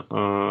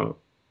on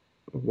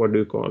what do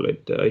you call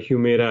it,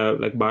 Humira,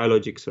 like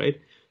biologics, right?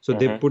 So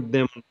they put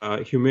them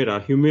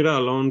Humira. Humira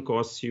alone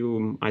costs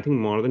you, I think,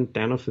 more than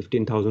ten or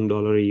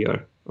 $15,000 a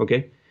year.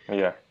 Okay,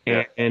 Yeah.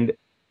 Yeah. and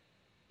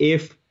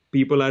if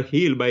people are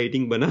healed by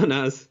eating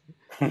bananas,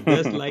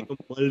 there's like a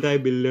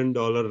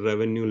multi-billion-dollar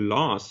revenue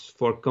loss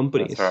for That's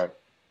companies. right.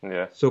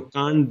 Yeah. So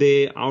can't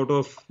they, out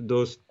of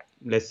those,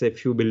 let's say,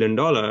 few $1 billion,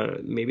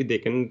 maybe they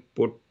can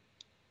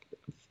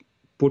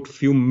put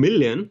few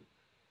million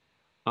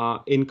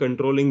in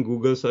controlling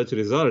Google search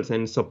results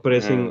and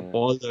suppressing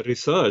all the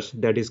research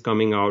that is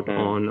coming out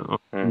on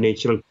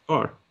natural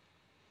cure.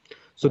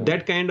 So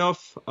that kind of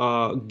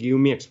give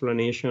me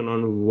explanation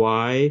on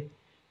why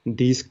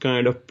these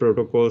kind of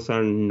protocols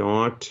are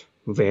not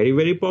very,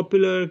 very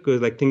popular.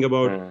 Because like think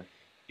about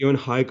even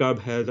High Carb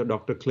Health or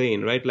Dr.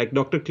 Klein, right? Like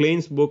Dr.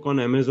 Klein's book on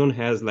Amazon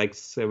has like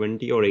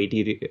 70 or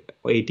 80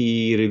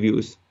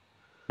 reviews.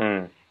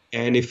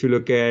 And if you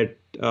look at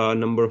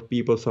number of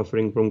people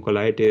suffering from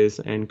colitis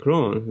and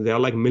Crohn, they are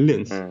like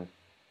millions.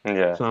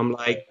 Yeah. So I'm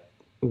like,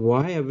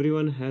 why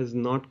everyone has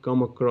not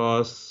come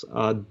across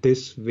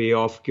this way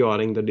of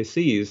curing the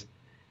disease?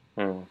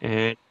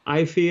 And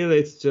I feel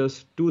it's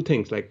just two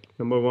things. Like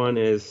number one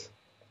is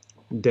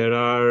there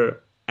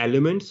are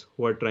elements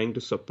who are trying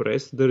to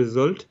suppress the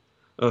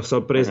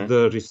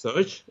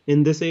research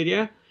in this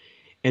area.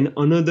 And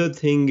another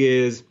thing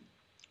is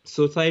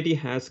society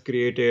has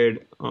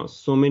created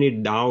so many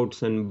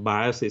doubts and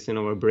biases in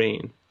our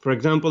brain. For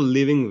example,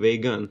 living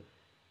vegan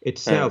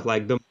itself,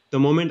 like the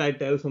moment I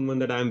tell someone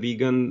that I'm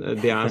vegan,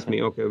 they ask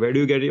me, okay, where do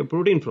you get your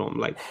protein from?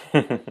 Like,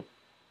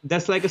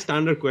 that's like a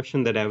standard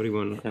question that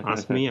everyone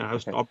asks me. I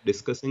have stopped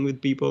discussing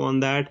with people on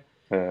that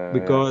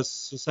because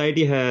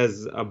society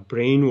has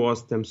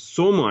brainwashed them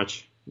so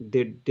much.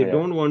 They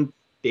don't want to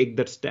take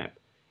that step.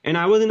 And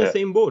I was in the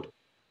same boat.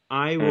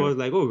 I was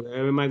like, oh,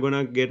 where am I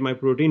gonna get my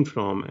protein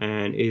from?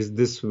 And is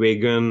this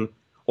vegan?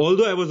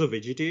 Although I was a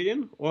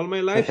vegetarian all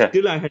my life,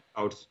 still I had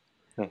doubts.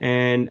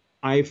 And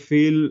I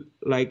feel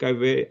like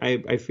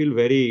I feel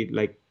very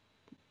like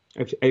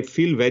I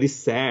feel very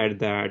sad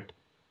that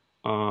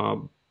uh,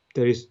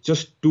 there is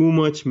just too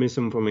much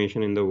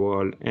misinformation in the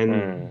world,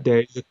 and there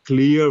is a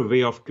clear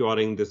way of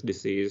curing this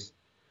disease.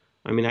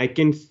 I mean, I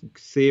can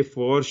say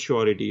for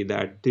surety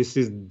that this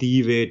is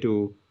the way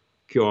to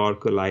cure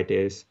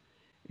colitis.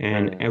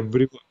 And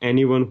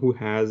anyone who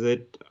has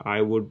it,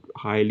 I would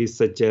highly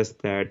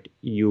suggest that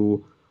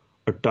you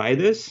try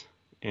this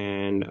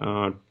and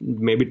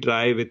maybe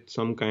try with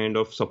some kind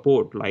of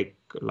support like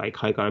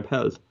high carb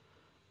health,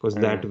 because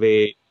that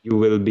way you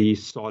will be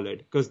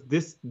solid. Because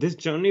this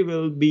journey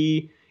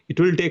it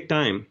will take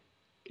time.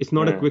 It's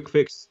not a quick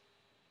fix,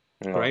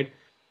 right?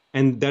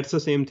 And that's the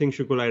same thing,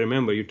 Shukul. I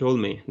remember you told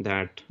me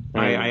that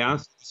I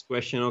asked this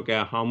question,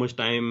 okay, how much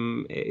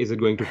time is it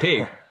going to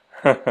take?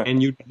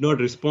 And you did not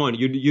respond.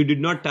 You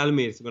did not tell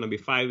me it's going to be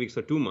 5 weeks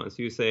or 2 months.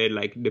 You said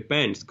like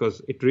depends,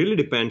 because it really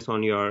depends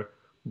on your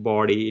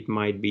body. It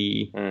might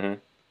be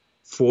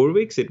 4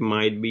 weeks, it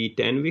might be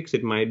 10 weeks,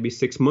 it might be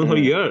 6 months or a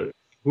year.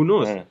 Who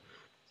knows?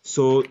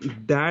 So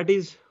that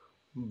is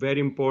very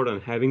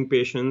important. Having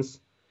patience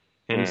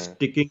and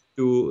sticking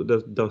to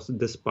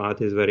this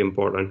path is very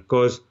important,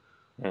 because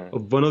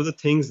one of the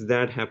things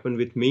that happened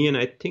with me, and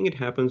I think it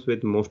happens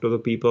with most of the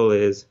people,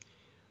 is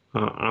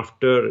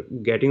after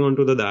getting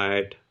onto the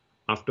diet,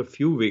 after a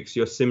few weeks,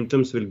 your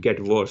symptoms will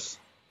get worse.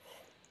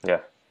 Yeah.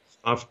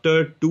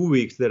 After 2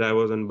 weeks that I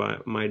was on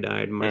my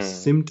diet, my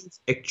symptoms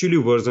actually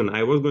worsened.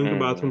 I was going to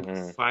bathroom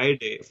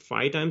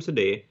 5 times a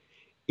day.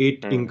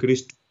 It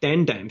increased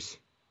 10 times.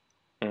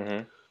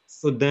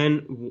 So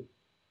then,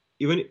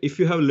 even if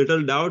you have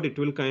little doubt, it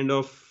will kind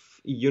of,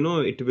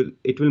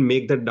 it will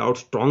make that doubt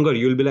stronger.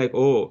 You'll be like,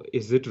 oh,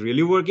 is it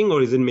really working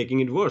or is it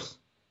making it worse?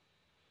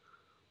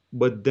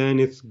 But then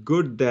it's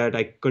good that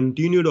I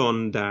continued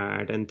on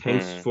that, and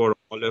thanks for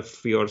all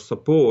of your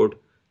support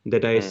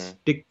that I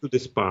stick to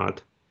this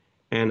path.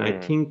 And I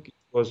think it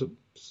was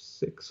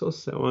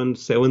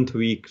seventh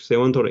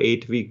or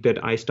eighth week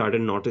that I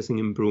started noticing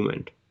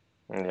improvement.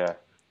 Yeah.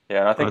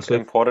 Yeah, and I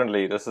think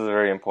importantly, this is a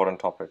very important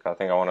topic. I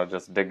think I want to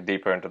just dig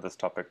deeper into this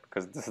topic,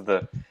 because this is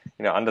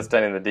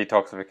understanding the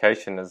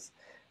detoxification is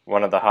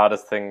one of the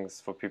hardest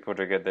things for people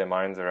to get their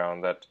minds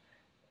around. That,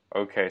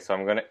 okay, so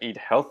I'm going to eat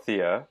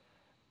healthier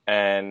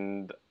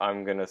and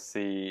I'm going to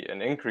see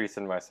an increase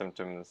in my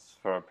symptoms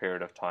for a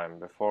period of time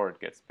before it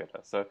gets better.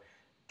 So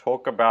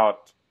talk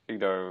about,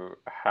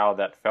 how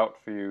that felt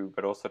for you,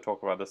 but also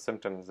talk about the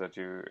symptoms that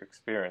you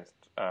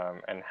experienced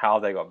and how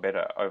they got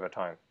better over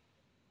time.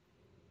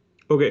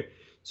 Okay,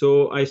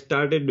 so I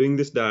started doing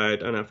this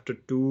diet, and after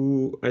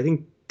 2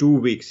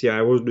 weeks,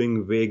 I was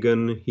doing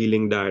vegan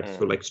healing diet,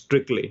 so like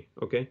strictly,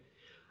 okay?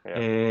 Yeah.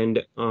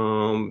 And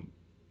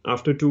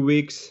after 2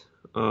 weeks,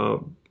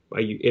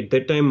 at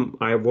that time,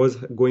 I was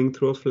going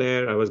through a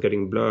flare. I was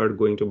getting blood,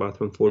 going to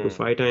bathroom 4 to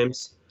 5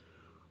 times.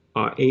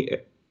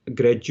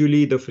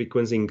 Gradually, the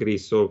frequency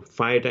increased. So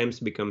 5 times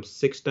becomes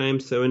 6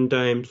 times, 7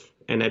 times,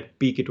 and at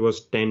peak, it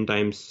was 10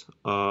 times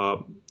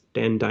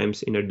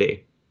in a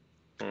day.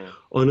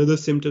 Another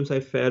symptoms I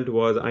felt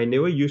was I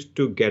never used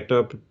to get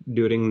up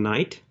during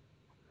night,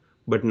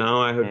 but now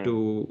I had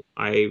to.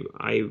 I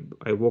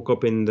woke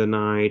up in the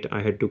night.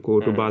 I had to go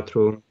to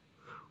bathroom.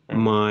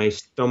 My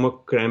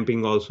stomach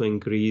cramping also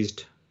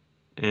increased,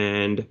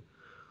 and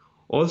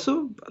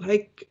also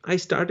like I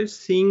started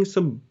seeing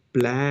some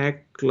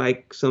black,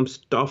 like some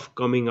stuff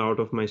coming out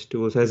of my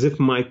stools, as if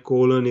my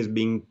colon is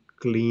being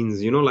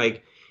cleansed.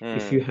 Like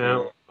if you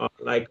have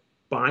like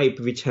pipe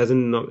which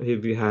hasn't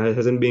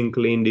been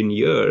cleaned in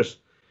years,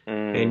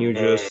 and you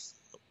just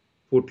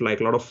put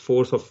like a lot of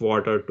force of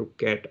water to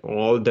get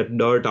all that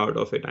dirt out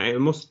of it. I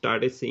almost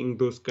started seeing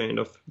those kind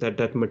of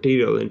that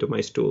material into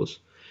my stools.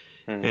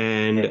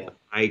 And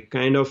I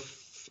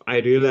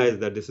realized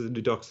that this is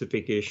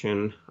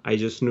detoxification. I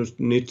just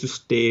need to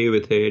stay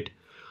with it.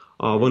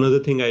 One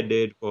other thing I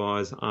did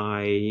was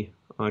I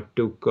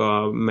took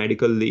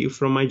medical leave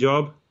from my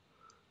job.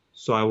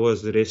 So I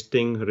was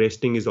resting.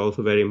 Resting is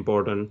also very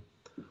important.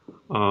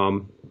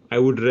 I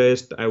would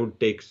rest. I would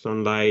take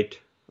sunlight.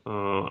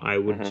 I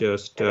would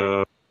just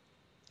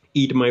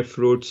eat my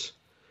fruits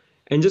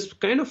and just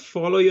kind of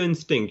follow your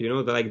instinct.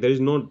 Like there is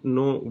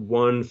no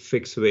one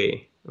fixed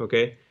way.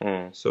 Okay.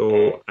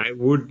 So I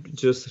would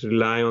just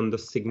rely on the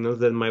signals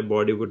that my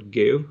body would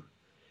give.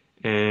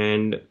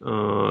 And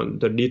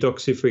the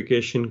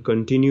detoxification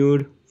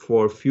continued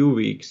for a few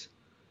weeks.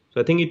 So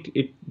I think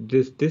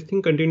this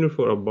thing continued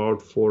for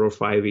about 4 or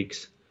 5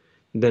 weeks.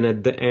 Then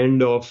at the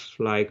end of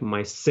like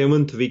my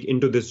 7th week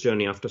into this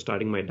journey, after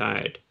starting my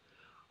diet,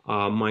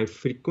 my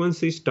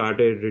frequency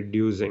started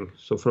reducing.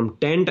 So from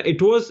 10,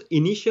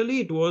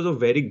 initially it was a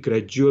very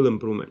gradual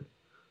improvement.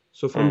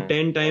 So from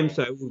 10 times,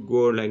 I would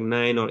go like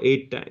 9 or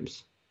 8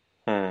 times.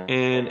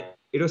 And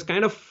it was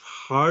kind of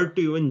hard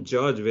to even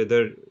judge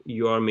whether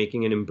you are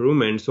making an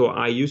improvement. So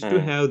I used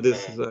to have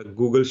this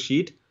Google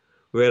sheet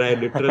where I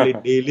literally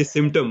daily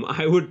symptom.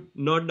 I would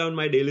note down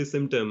my daily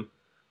symptom.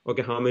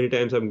 Okay, how many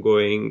times I'm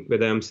going,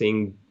 whether I'm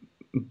seeing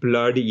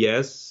blood,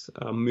 yes,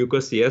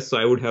 mucus, yes. So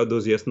I would have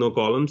those yes, no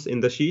columns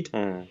in the sheet.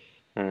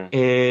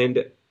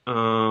 And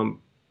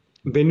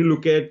when you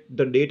look at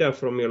the data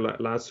from your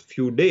last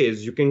few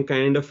days, you can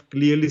kind of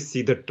clearly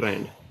see the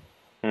trend.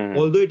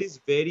 Although it is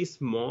very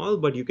small,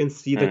 but you can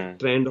see the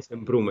trend of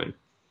improvement.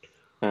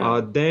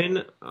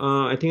 Then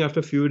I think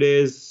after a few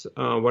days,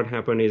 what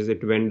happened is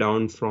it went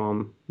down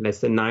from less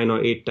than 9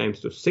 or 8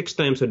 times to 6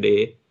 times a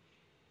day.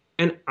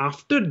 And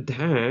after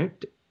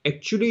that,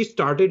 actually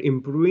started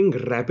improving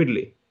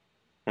rapidly.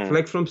 So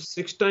like from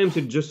 6 times,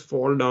 it just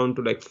fall down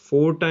to like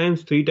 4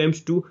 times, 3 times,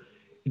 2.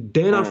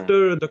 Then Mm.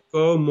 after the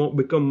curve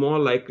become more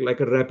like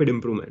a rapid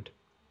improvement.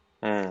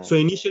 Mm. So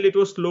initially it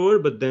was slower,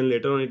 but then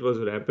later on it was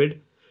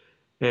rapid.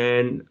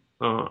 And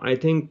I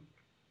think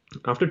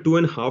after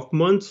 2.5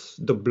 months,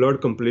 the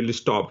blood completely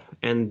stopped,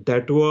 and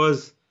that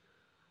was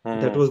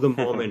the Mm.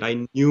 moment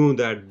I knew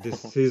that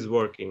this is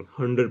working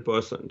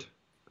 100%.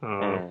 Uh,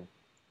 Mm.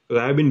 'Cause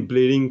I've been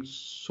bleeding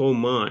so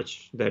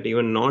much that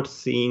even not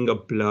seeing a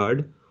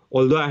blood,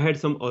 although I had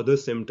some other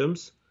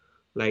symptoms,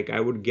 like I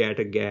would get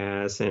a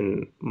gas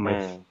and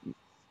Mm.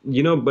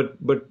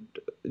 but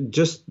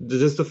just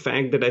the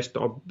fact that I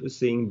stopped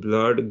seeing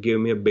blood gave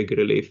me a big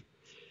relief.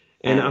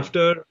 And Mm.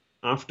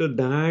 after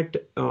that,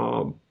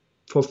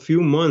 for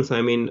few months,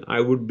 I mean,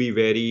 I would be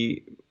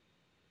very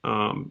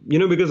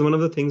because one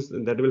of the things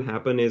that will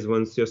happen is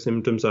once your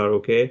symptoms are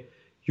okay,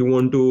 you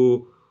want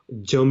to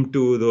jump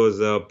to those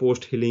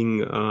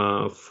post-healing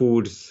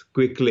foods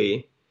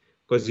quickly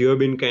because you have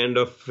been kind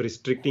of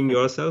restricting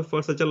yourself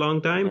for such a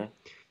long time. Mhm.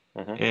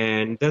 Mhm.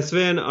 And that's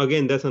when,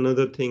 again, that's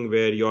another thing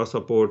where your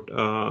support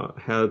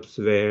helps,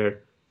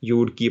 where you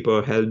would keep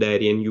a health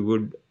diary and you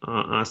would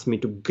ask me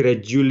to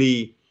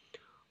gradually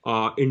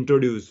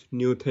introduce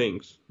new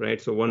things, right?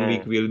 So one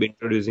week Mm. we'll be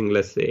introducing,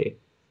 let's say,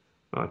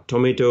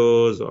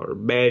 tomatoes or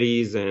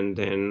berries and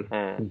then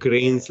Mm.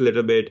 grains a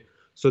little bit.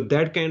 So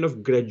that kind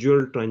of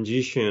gradual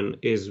transition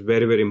is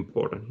very, very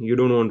important. You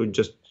don't want to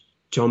just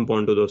jump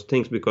onto those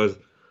things because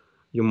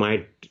you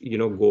might,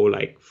 go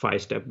like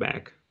 5 step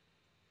back.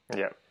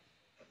 Yeah.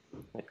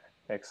 Yeah.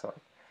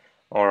 Excellent.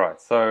 All right.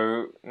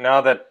 So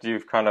now that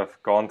you've kind of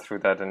gone through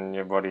that and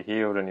your body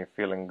healed and you're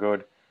feeling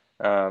good,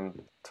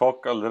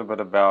 talk a little bit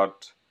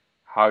about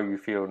how you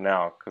feel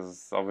now,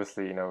 because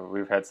obviously,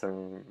 we've had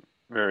some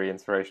very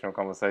inspirational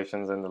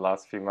conversations in the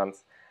last few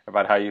months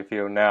about how you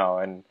feel now,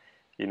 and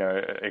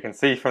I can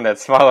see from that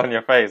smile on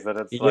your face that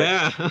it's like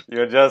Yeah,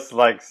 you're just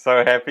like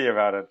so happy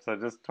about it. So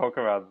just talk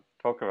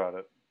about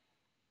it.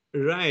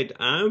 right.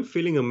 I'm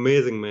feeling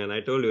amazing, man.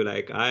 I told you,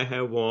 like, I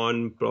have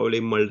won probably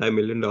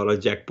multi-million dollar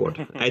jackpot.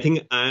 I think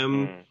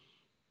Mm.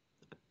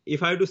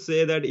 if I have to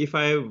say that if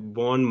I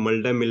won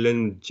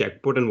multi-million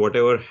jackpot and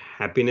whatever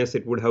happiness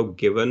it would have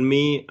given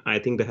me, I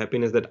think the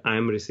happiness that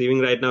I'm receiving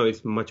right now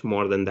is much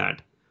more than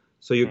that.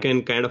 So you Mm.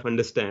 can kind of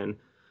understand.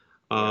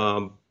 Yeah.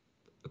 Um,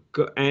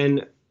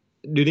 and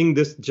during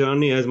this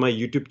journey, as my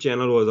YouTube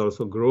channel was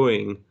also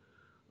growing,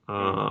 Mm.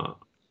 uh,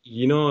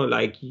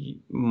 like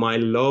my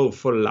love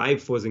for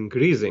life was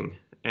increasing.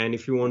 And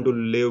if you want to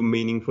Mm. live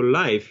meaningful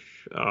life,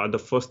 the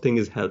first thing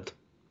is health.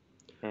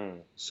 Mm.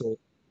 So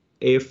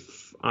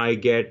if I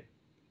get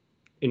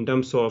in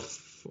terms of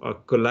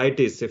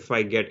colitis, if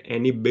I get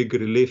any big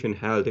relief in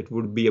health, it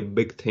would be a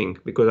big thing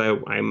because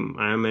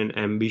I'm an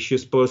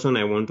ambitious person.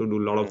 I want to do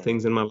a lot of Mm.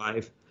 things in my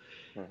life,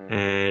 Mhm.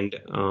 and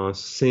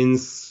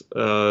since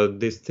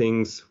these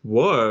things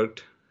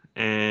worked,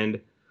 and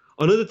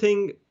another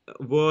thing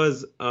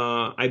was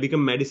I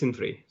become medicine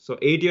free. So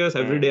 8 years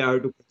every day Mm. I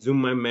have to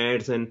consume my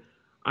meds, and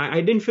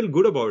I didn't feel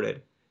good about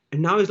it.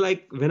 And now it's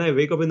like when I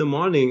wake up in the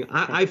morning,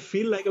 I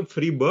feel like a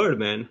free bird,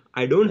 man.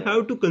 I don't Yeah.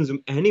 have to consume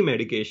any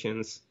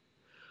medications.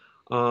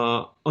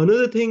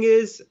 Another thing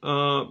is,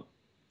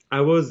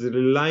 I was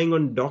relying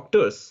on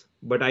doctors,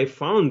 but I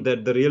found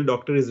that the real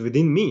doctor is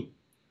within me.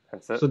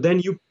 That's So it. then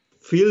you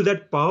feel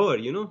that power.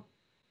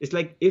 It's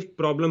like if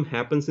problem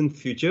happens in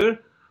future,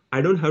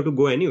 I don't have to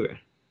go anywhere.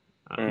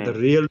 The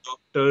Mm. real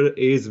doctor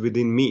is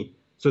within me.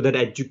 So that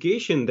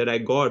education that I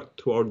got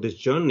throughout this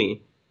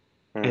journey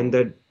and Mm.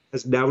 that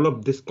has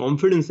developed this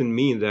confidence in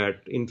me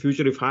that in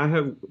future if I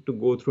have to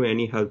go through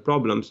any health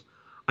problems,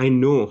 I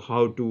know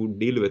how to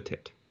deal with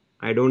it.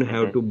 I don't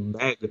have Mhm. to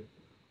beg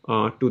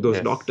to those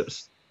Yes.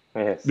 doctors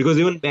Yes. because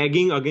even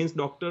begging against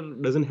doctor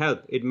doesn't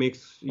help. It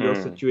makes your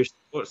Mm. situation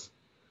worse.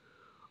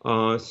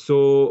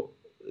 So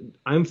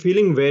I'm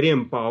feeling very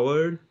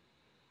empowered.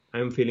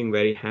 I'm feeling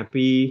very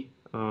happy.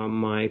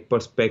 My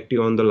perspective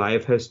on the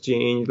life has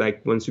changed.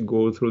 Like once you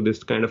go through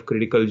this kind of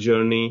critical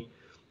journey,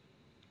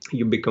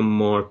 you become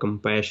more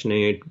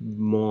compassionate,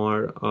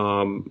 more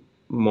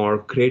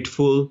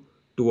grateful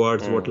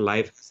towards what Mm.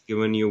 life has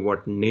given you,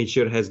 what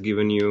nature has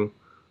given you,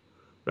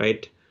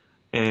 right?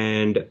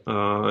 And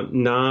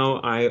now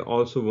I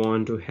also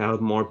want to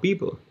help more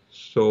people.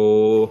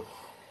 So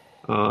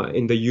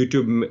in the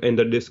YouTube, in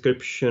the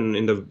description,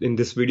 in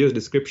this video's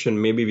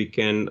description, maybe we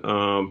can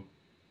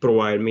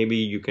maybe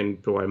you can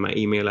provide my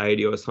email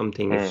ID or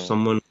something. If Mm.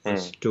 someone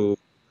wants Mm. to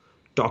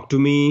talk to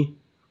me,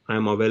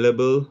 I'm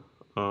available.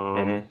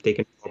 Mhm. They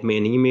can drop me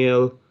an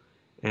email,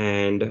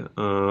 and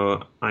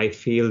I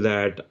feel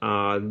that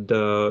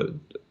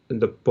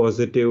the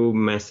positive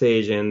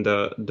message and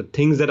the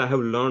things that I have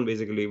learned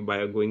basically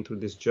by going through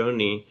this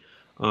journey,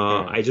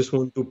 Mm. I just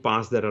want to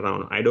pass that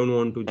around. I don't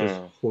want to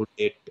just Mm. hold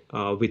it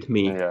with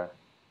me. Yeah.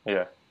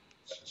 Yeah.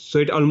 So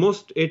it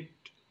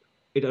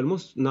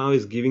almost now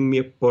is giving me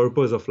a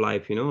purpose of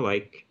life,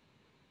 like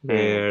Mm.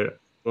 where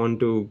I want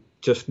to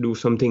just do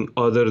something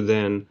other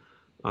than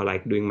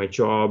like doing my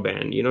job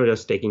and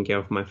just taking care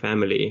of my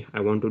family. I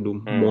want to do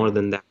more Mm.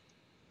 than that.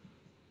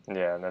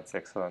 Yeah. That's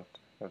excellent.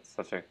 That's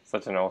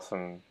such an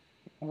awesome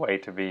way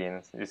to be,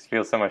 and you just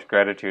feel so much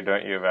gratitude,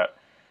 don't you, about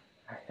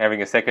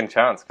having a second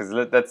chance,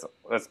 because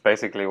that's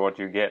basically what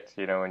you get,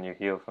 when you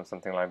heal from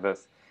something like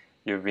this.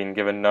 You've been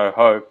given no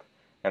hope,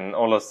 and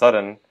all of a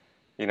sudden,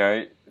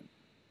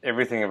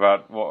 everything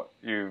about what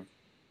you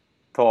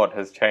thought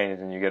has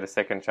changed, and you get a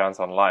second chance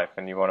on life,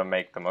 and you want to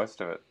make the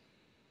most of it.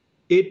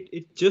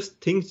 It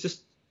just, things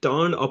just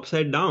turned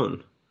upside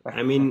down.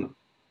 I mean,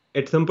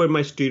 at some point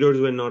my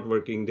steroids were not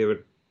working. They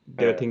were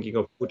Yeah. thinking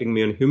of putting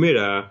me on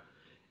Humira,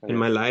 and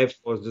my Yes. life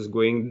was just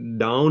going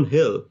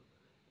downhill.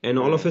 And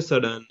all of a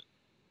sudden,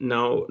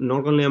 now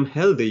not only I'm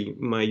healthy,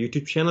 my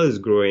YouTube channel is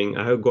growing.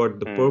 I have got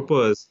the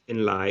purpose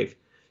in life.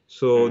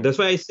 So that's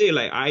why I say,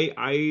 like,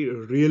 I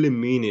really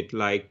mean it.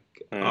 Like,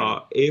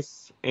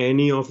 if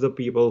any of the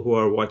people who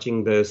are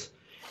watching this,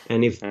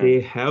 and if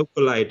they have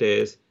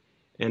colitis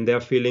and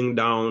they're feeling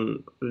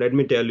down, let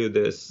me tell you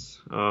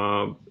this.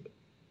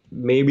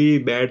 Maybe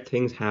bad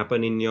things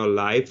happen in your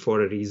life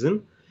for a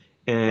reason.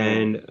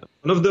 And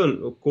one of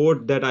the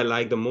quote that I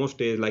like the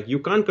most is, like, you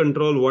can't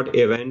control what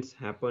events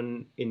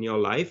happen in your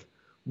life,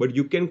 but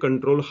you can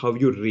control how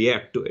you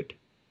react to it,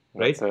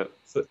 right? That's it.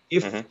 So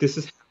if this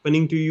is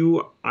happening to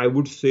you, I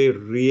would say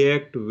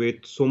react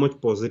with so much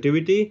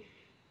positivity,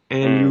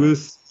 and you will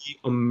see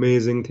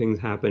amazing things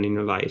happen in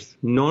your life.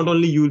 Not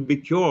only you will be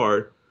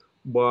cured,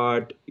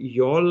 but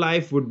your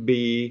life would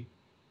be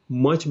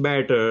much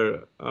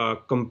better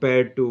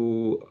compared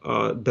to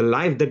the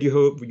life that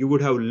you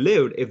would have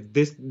lived if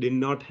this did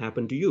not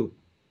happen to you.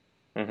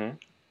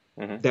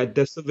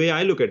 That's the way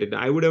I look at it.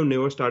 I would have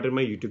never started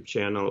my YouTube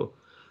channel,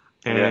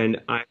 Yeah.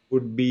 and I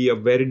would be a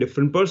very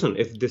different person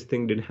if this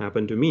thing didn't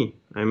happen to me.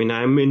 I mean,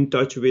 I'm in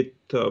touch with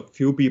a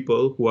few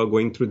people who are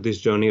going through this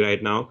journey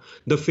right now.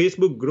 The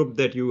Facebook group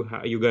that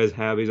you guys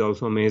have is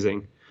also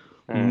amazing.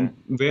 A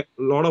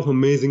lot of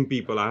amazing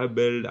people I have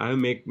built. I have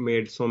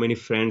made so many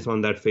friends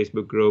on that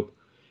Facebook group,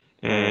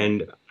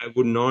 and I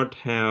would not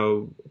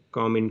have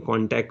come in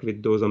contact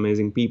with those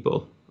amazing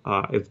people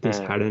if this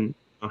hadn't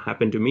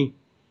happened to me.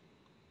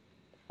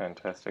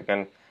 Fantastic.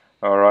 And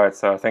all right,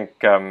 so I think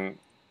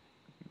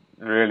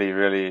really,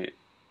 really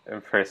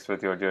impressed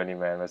with your journey,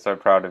 man. We're so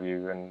proud of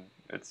you, and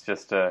it's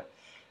just a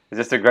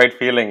great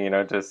feeling,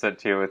 to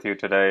sit here with you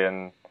today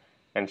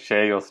and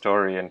share your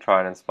story and try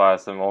and inspire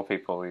some more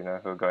people, who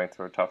are going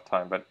through a tough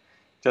time. But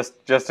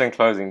just in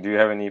closing, do you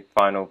have any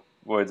final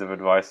words of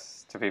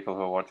advice to people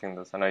who are watching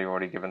this? I know you've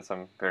already given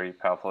some very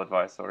powerful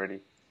advice already.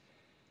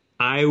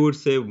 I would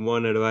say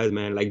one advice,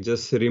 man, like,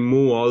 just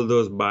remove all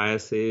those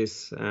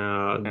biases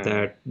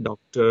that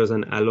doctors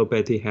and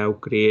allopathy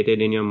have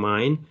created in your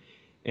mind.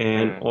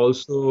 And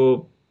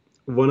also,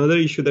 one other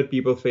issue that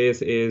people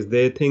face is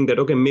they think that,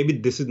 okay, maybe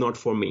this is not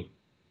for me.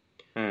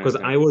 Because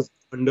I was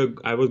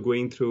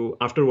going through,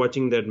 after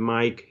watching that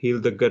Mike Heal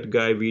the Gut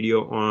Guy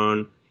video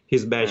on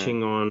his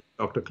bashing on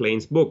Dr.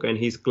 Klein's book, and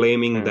he's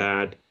claiming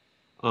that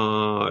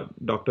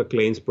Dr.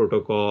 Klein's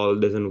protocol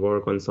doesn't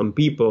work on some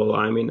people.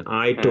 I mean,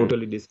 I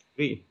totally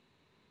disagree,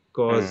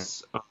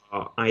 because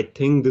I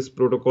think this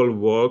protocol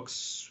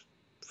works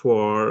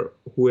for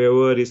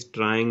whoever is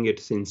trying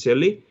it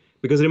sincerely.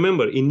 Because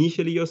remember,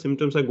 initially your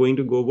symptoms are going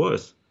to go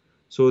worse.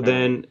 So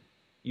then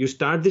you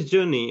start this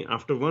journey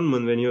after 1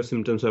 month when your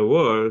symptoms are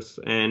worse,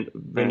 and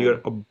when you're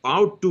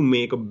about to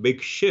make a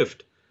big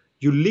shift,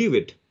 you leave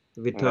it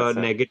with a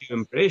negative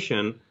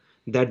impression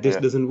that this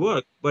doesn't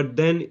work. But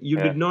then you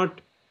did not.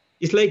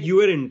 It's like you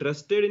were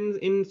interested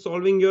in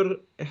solving your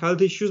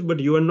health issues, but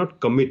you are not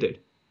committed.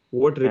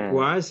 What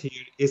requires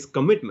here is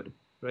commitment,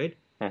 right?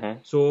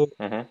 So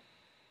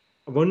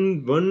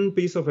one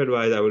piece of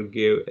advice I would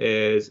give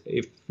is,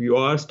 if you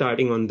are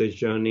starting on this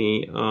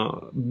journey,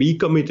 be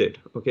committed,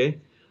 okay?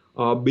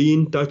 Be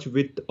in touch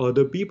with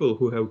other people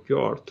who have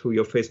cured through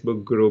your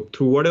Facebook group,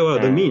 through whatever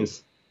other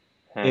means,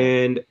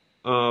 and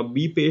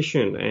be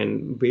patient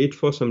and wait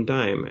for some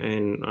time.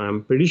 And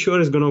I'm pretty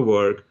sure it's gonna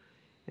work.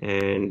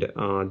 And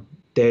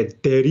there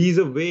is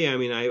a way. I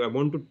mean, I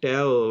want to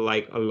tell,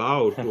 like,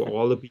 aloud to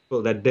all the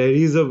people that there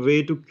is a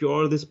way to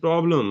cure this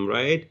problem,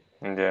 right?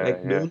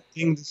 Don't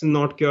think this is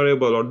not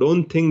curable, or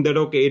don't think that,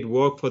 okay, it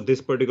worked for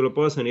this particular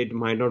person, it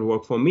might not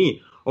work for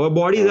me. Our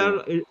bodies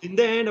are, in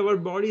the end, our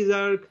bodies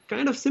are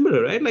kind of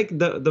similar, right? Like,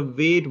 the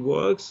way it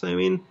works, I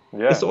mean,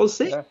 it's all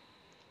same.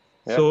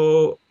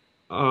 So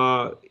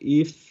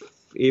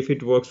if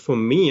it works for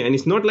me, and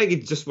it's not like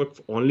it just worked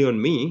only on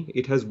me,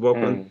 it has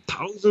worked on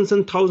thousands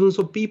and thousands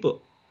of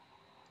people.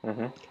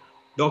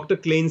 Dr.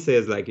 Klein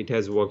says, like, it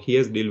has worked. He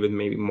has dealt with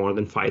maybe more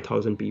than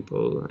 5,000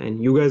 people,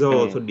 and you guys are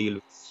also deal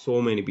with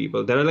so many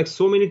people. There are, like,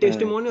 so many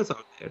testimonials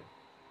out there.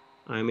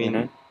 I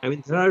mean,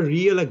 there are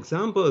real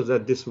examples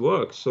that this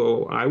works.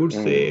 So I would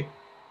say,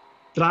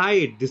 try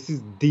it. This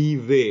is the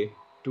way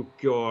to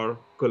cure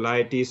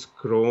colitis,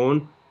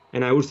 Crohn,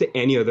 and I would say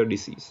any other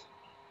disease.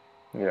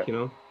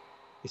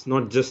 It's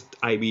not just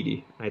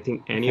IBD. I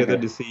think any other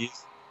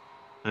disease.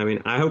 I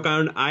mean,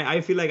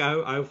 I feel like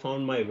I've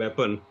found my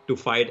weapon to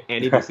fight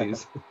any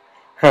disease.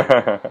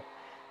 Yeah,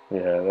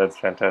 that's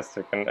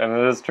fantastic. And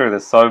it is true.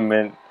 There's so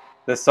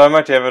there's so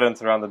much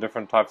evidence around the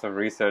different types of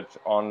research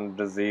on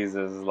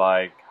diseases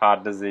like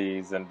heart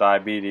disease and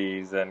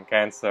diabetes and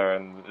cancer,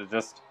 and it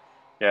just,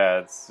 yeah,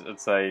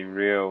 it's a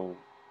real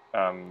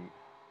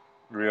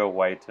real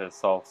way to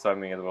solve so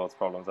many of the world's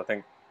problems. I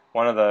think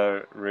one of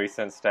the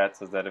recent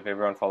stats is that if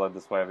everyone followed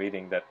this way of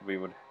eating, that we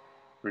would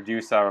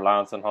reduce our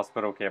reliance on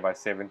hospital care by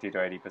 70 to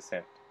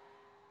 80%.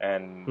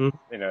 And,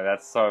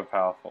 that's so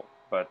powerful.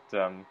 But,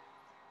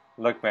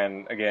 look,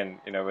 man, again,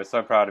 we're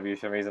so proud of you.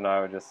 Shamiz and I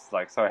were just,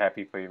 like, so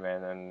happy for you,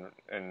 man.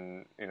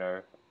 And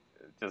it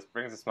just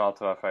brings a smile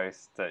to our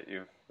face that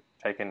you've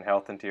taken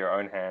health into your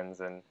own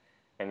hands and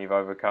you've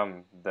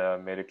overcome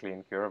the medically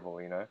incurable,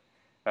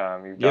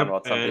 You've done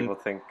what some people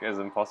think is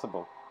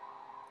impossible.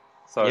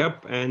 So,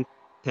 yep, and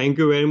thank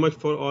you very much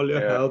for all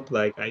your help.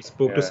 Like, I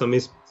spoke to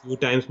Samis a few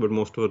times, but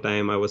most of the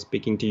time I was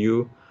speaking to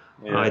you.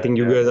 I think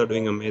you guys are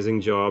doing an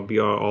amazing job.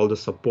 All the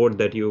support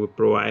that you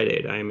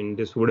provided. I mean,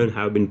 this wouldn't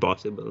have been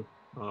possible.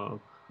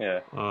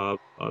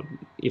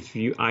 If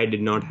I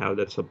did not have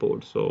that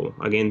support. So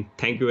again,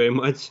 thank you very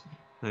much.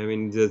 I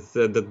mean, just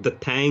the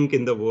thank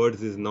in the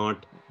words is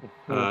not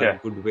a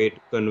good way to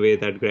convey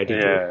that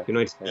gratitude.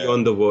 It's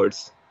beyond the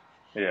words.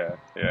 Yeah,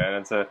 and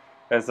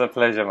it's a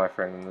pleasure, my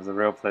friend, and it's a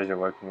real pleasure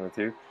working with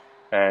you.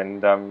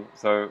 And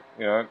so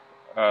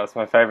it's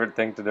my favorite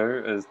thing to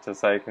do is to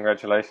say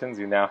congratulations.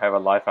 You now have a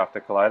life after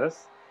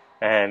colitis,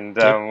 and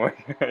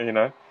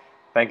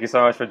thank you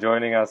so much for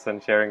joining us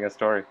and sharing your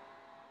story.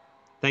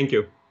 Thank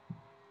you.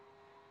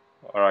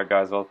 All right,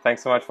 guys. Well,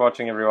 thanks so much for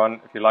watching,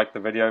 everyone. If you liked the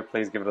video,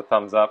 please give it a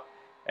thumbs up.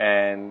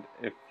 And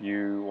if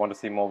you want to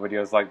see more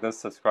videos like this,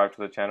 subscribe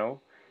to the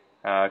channel.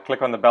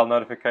 Click on the bell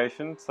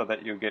notification so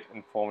that you'll get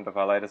informed of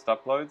our latest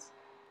uploads.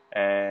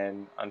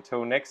 And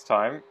until next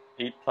time,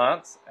 eat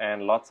plants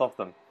and lots of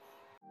them.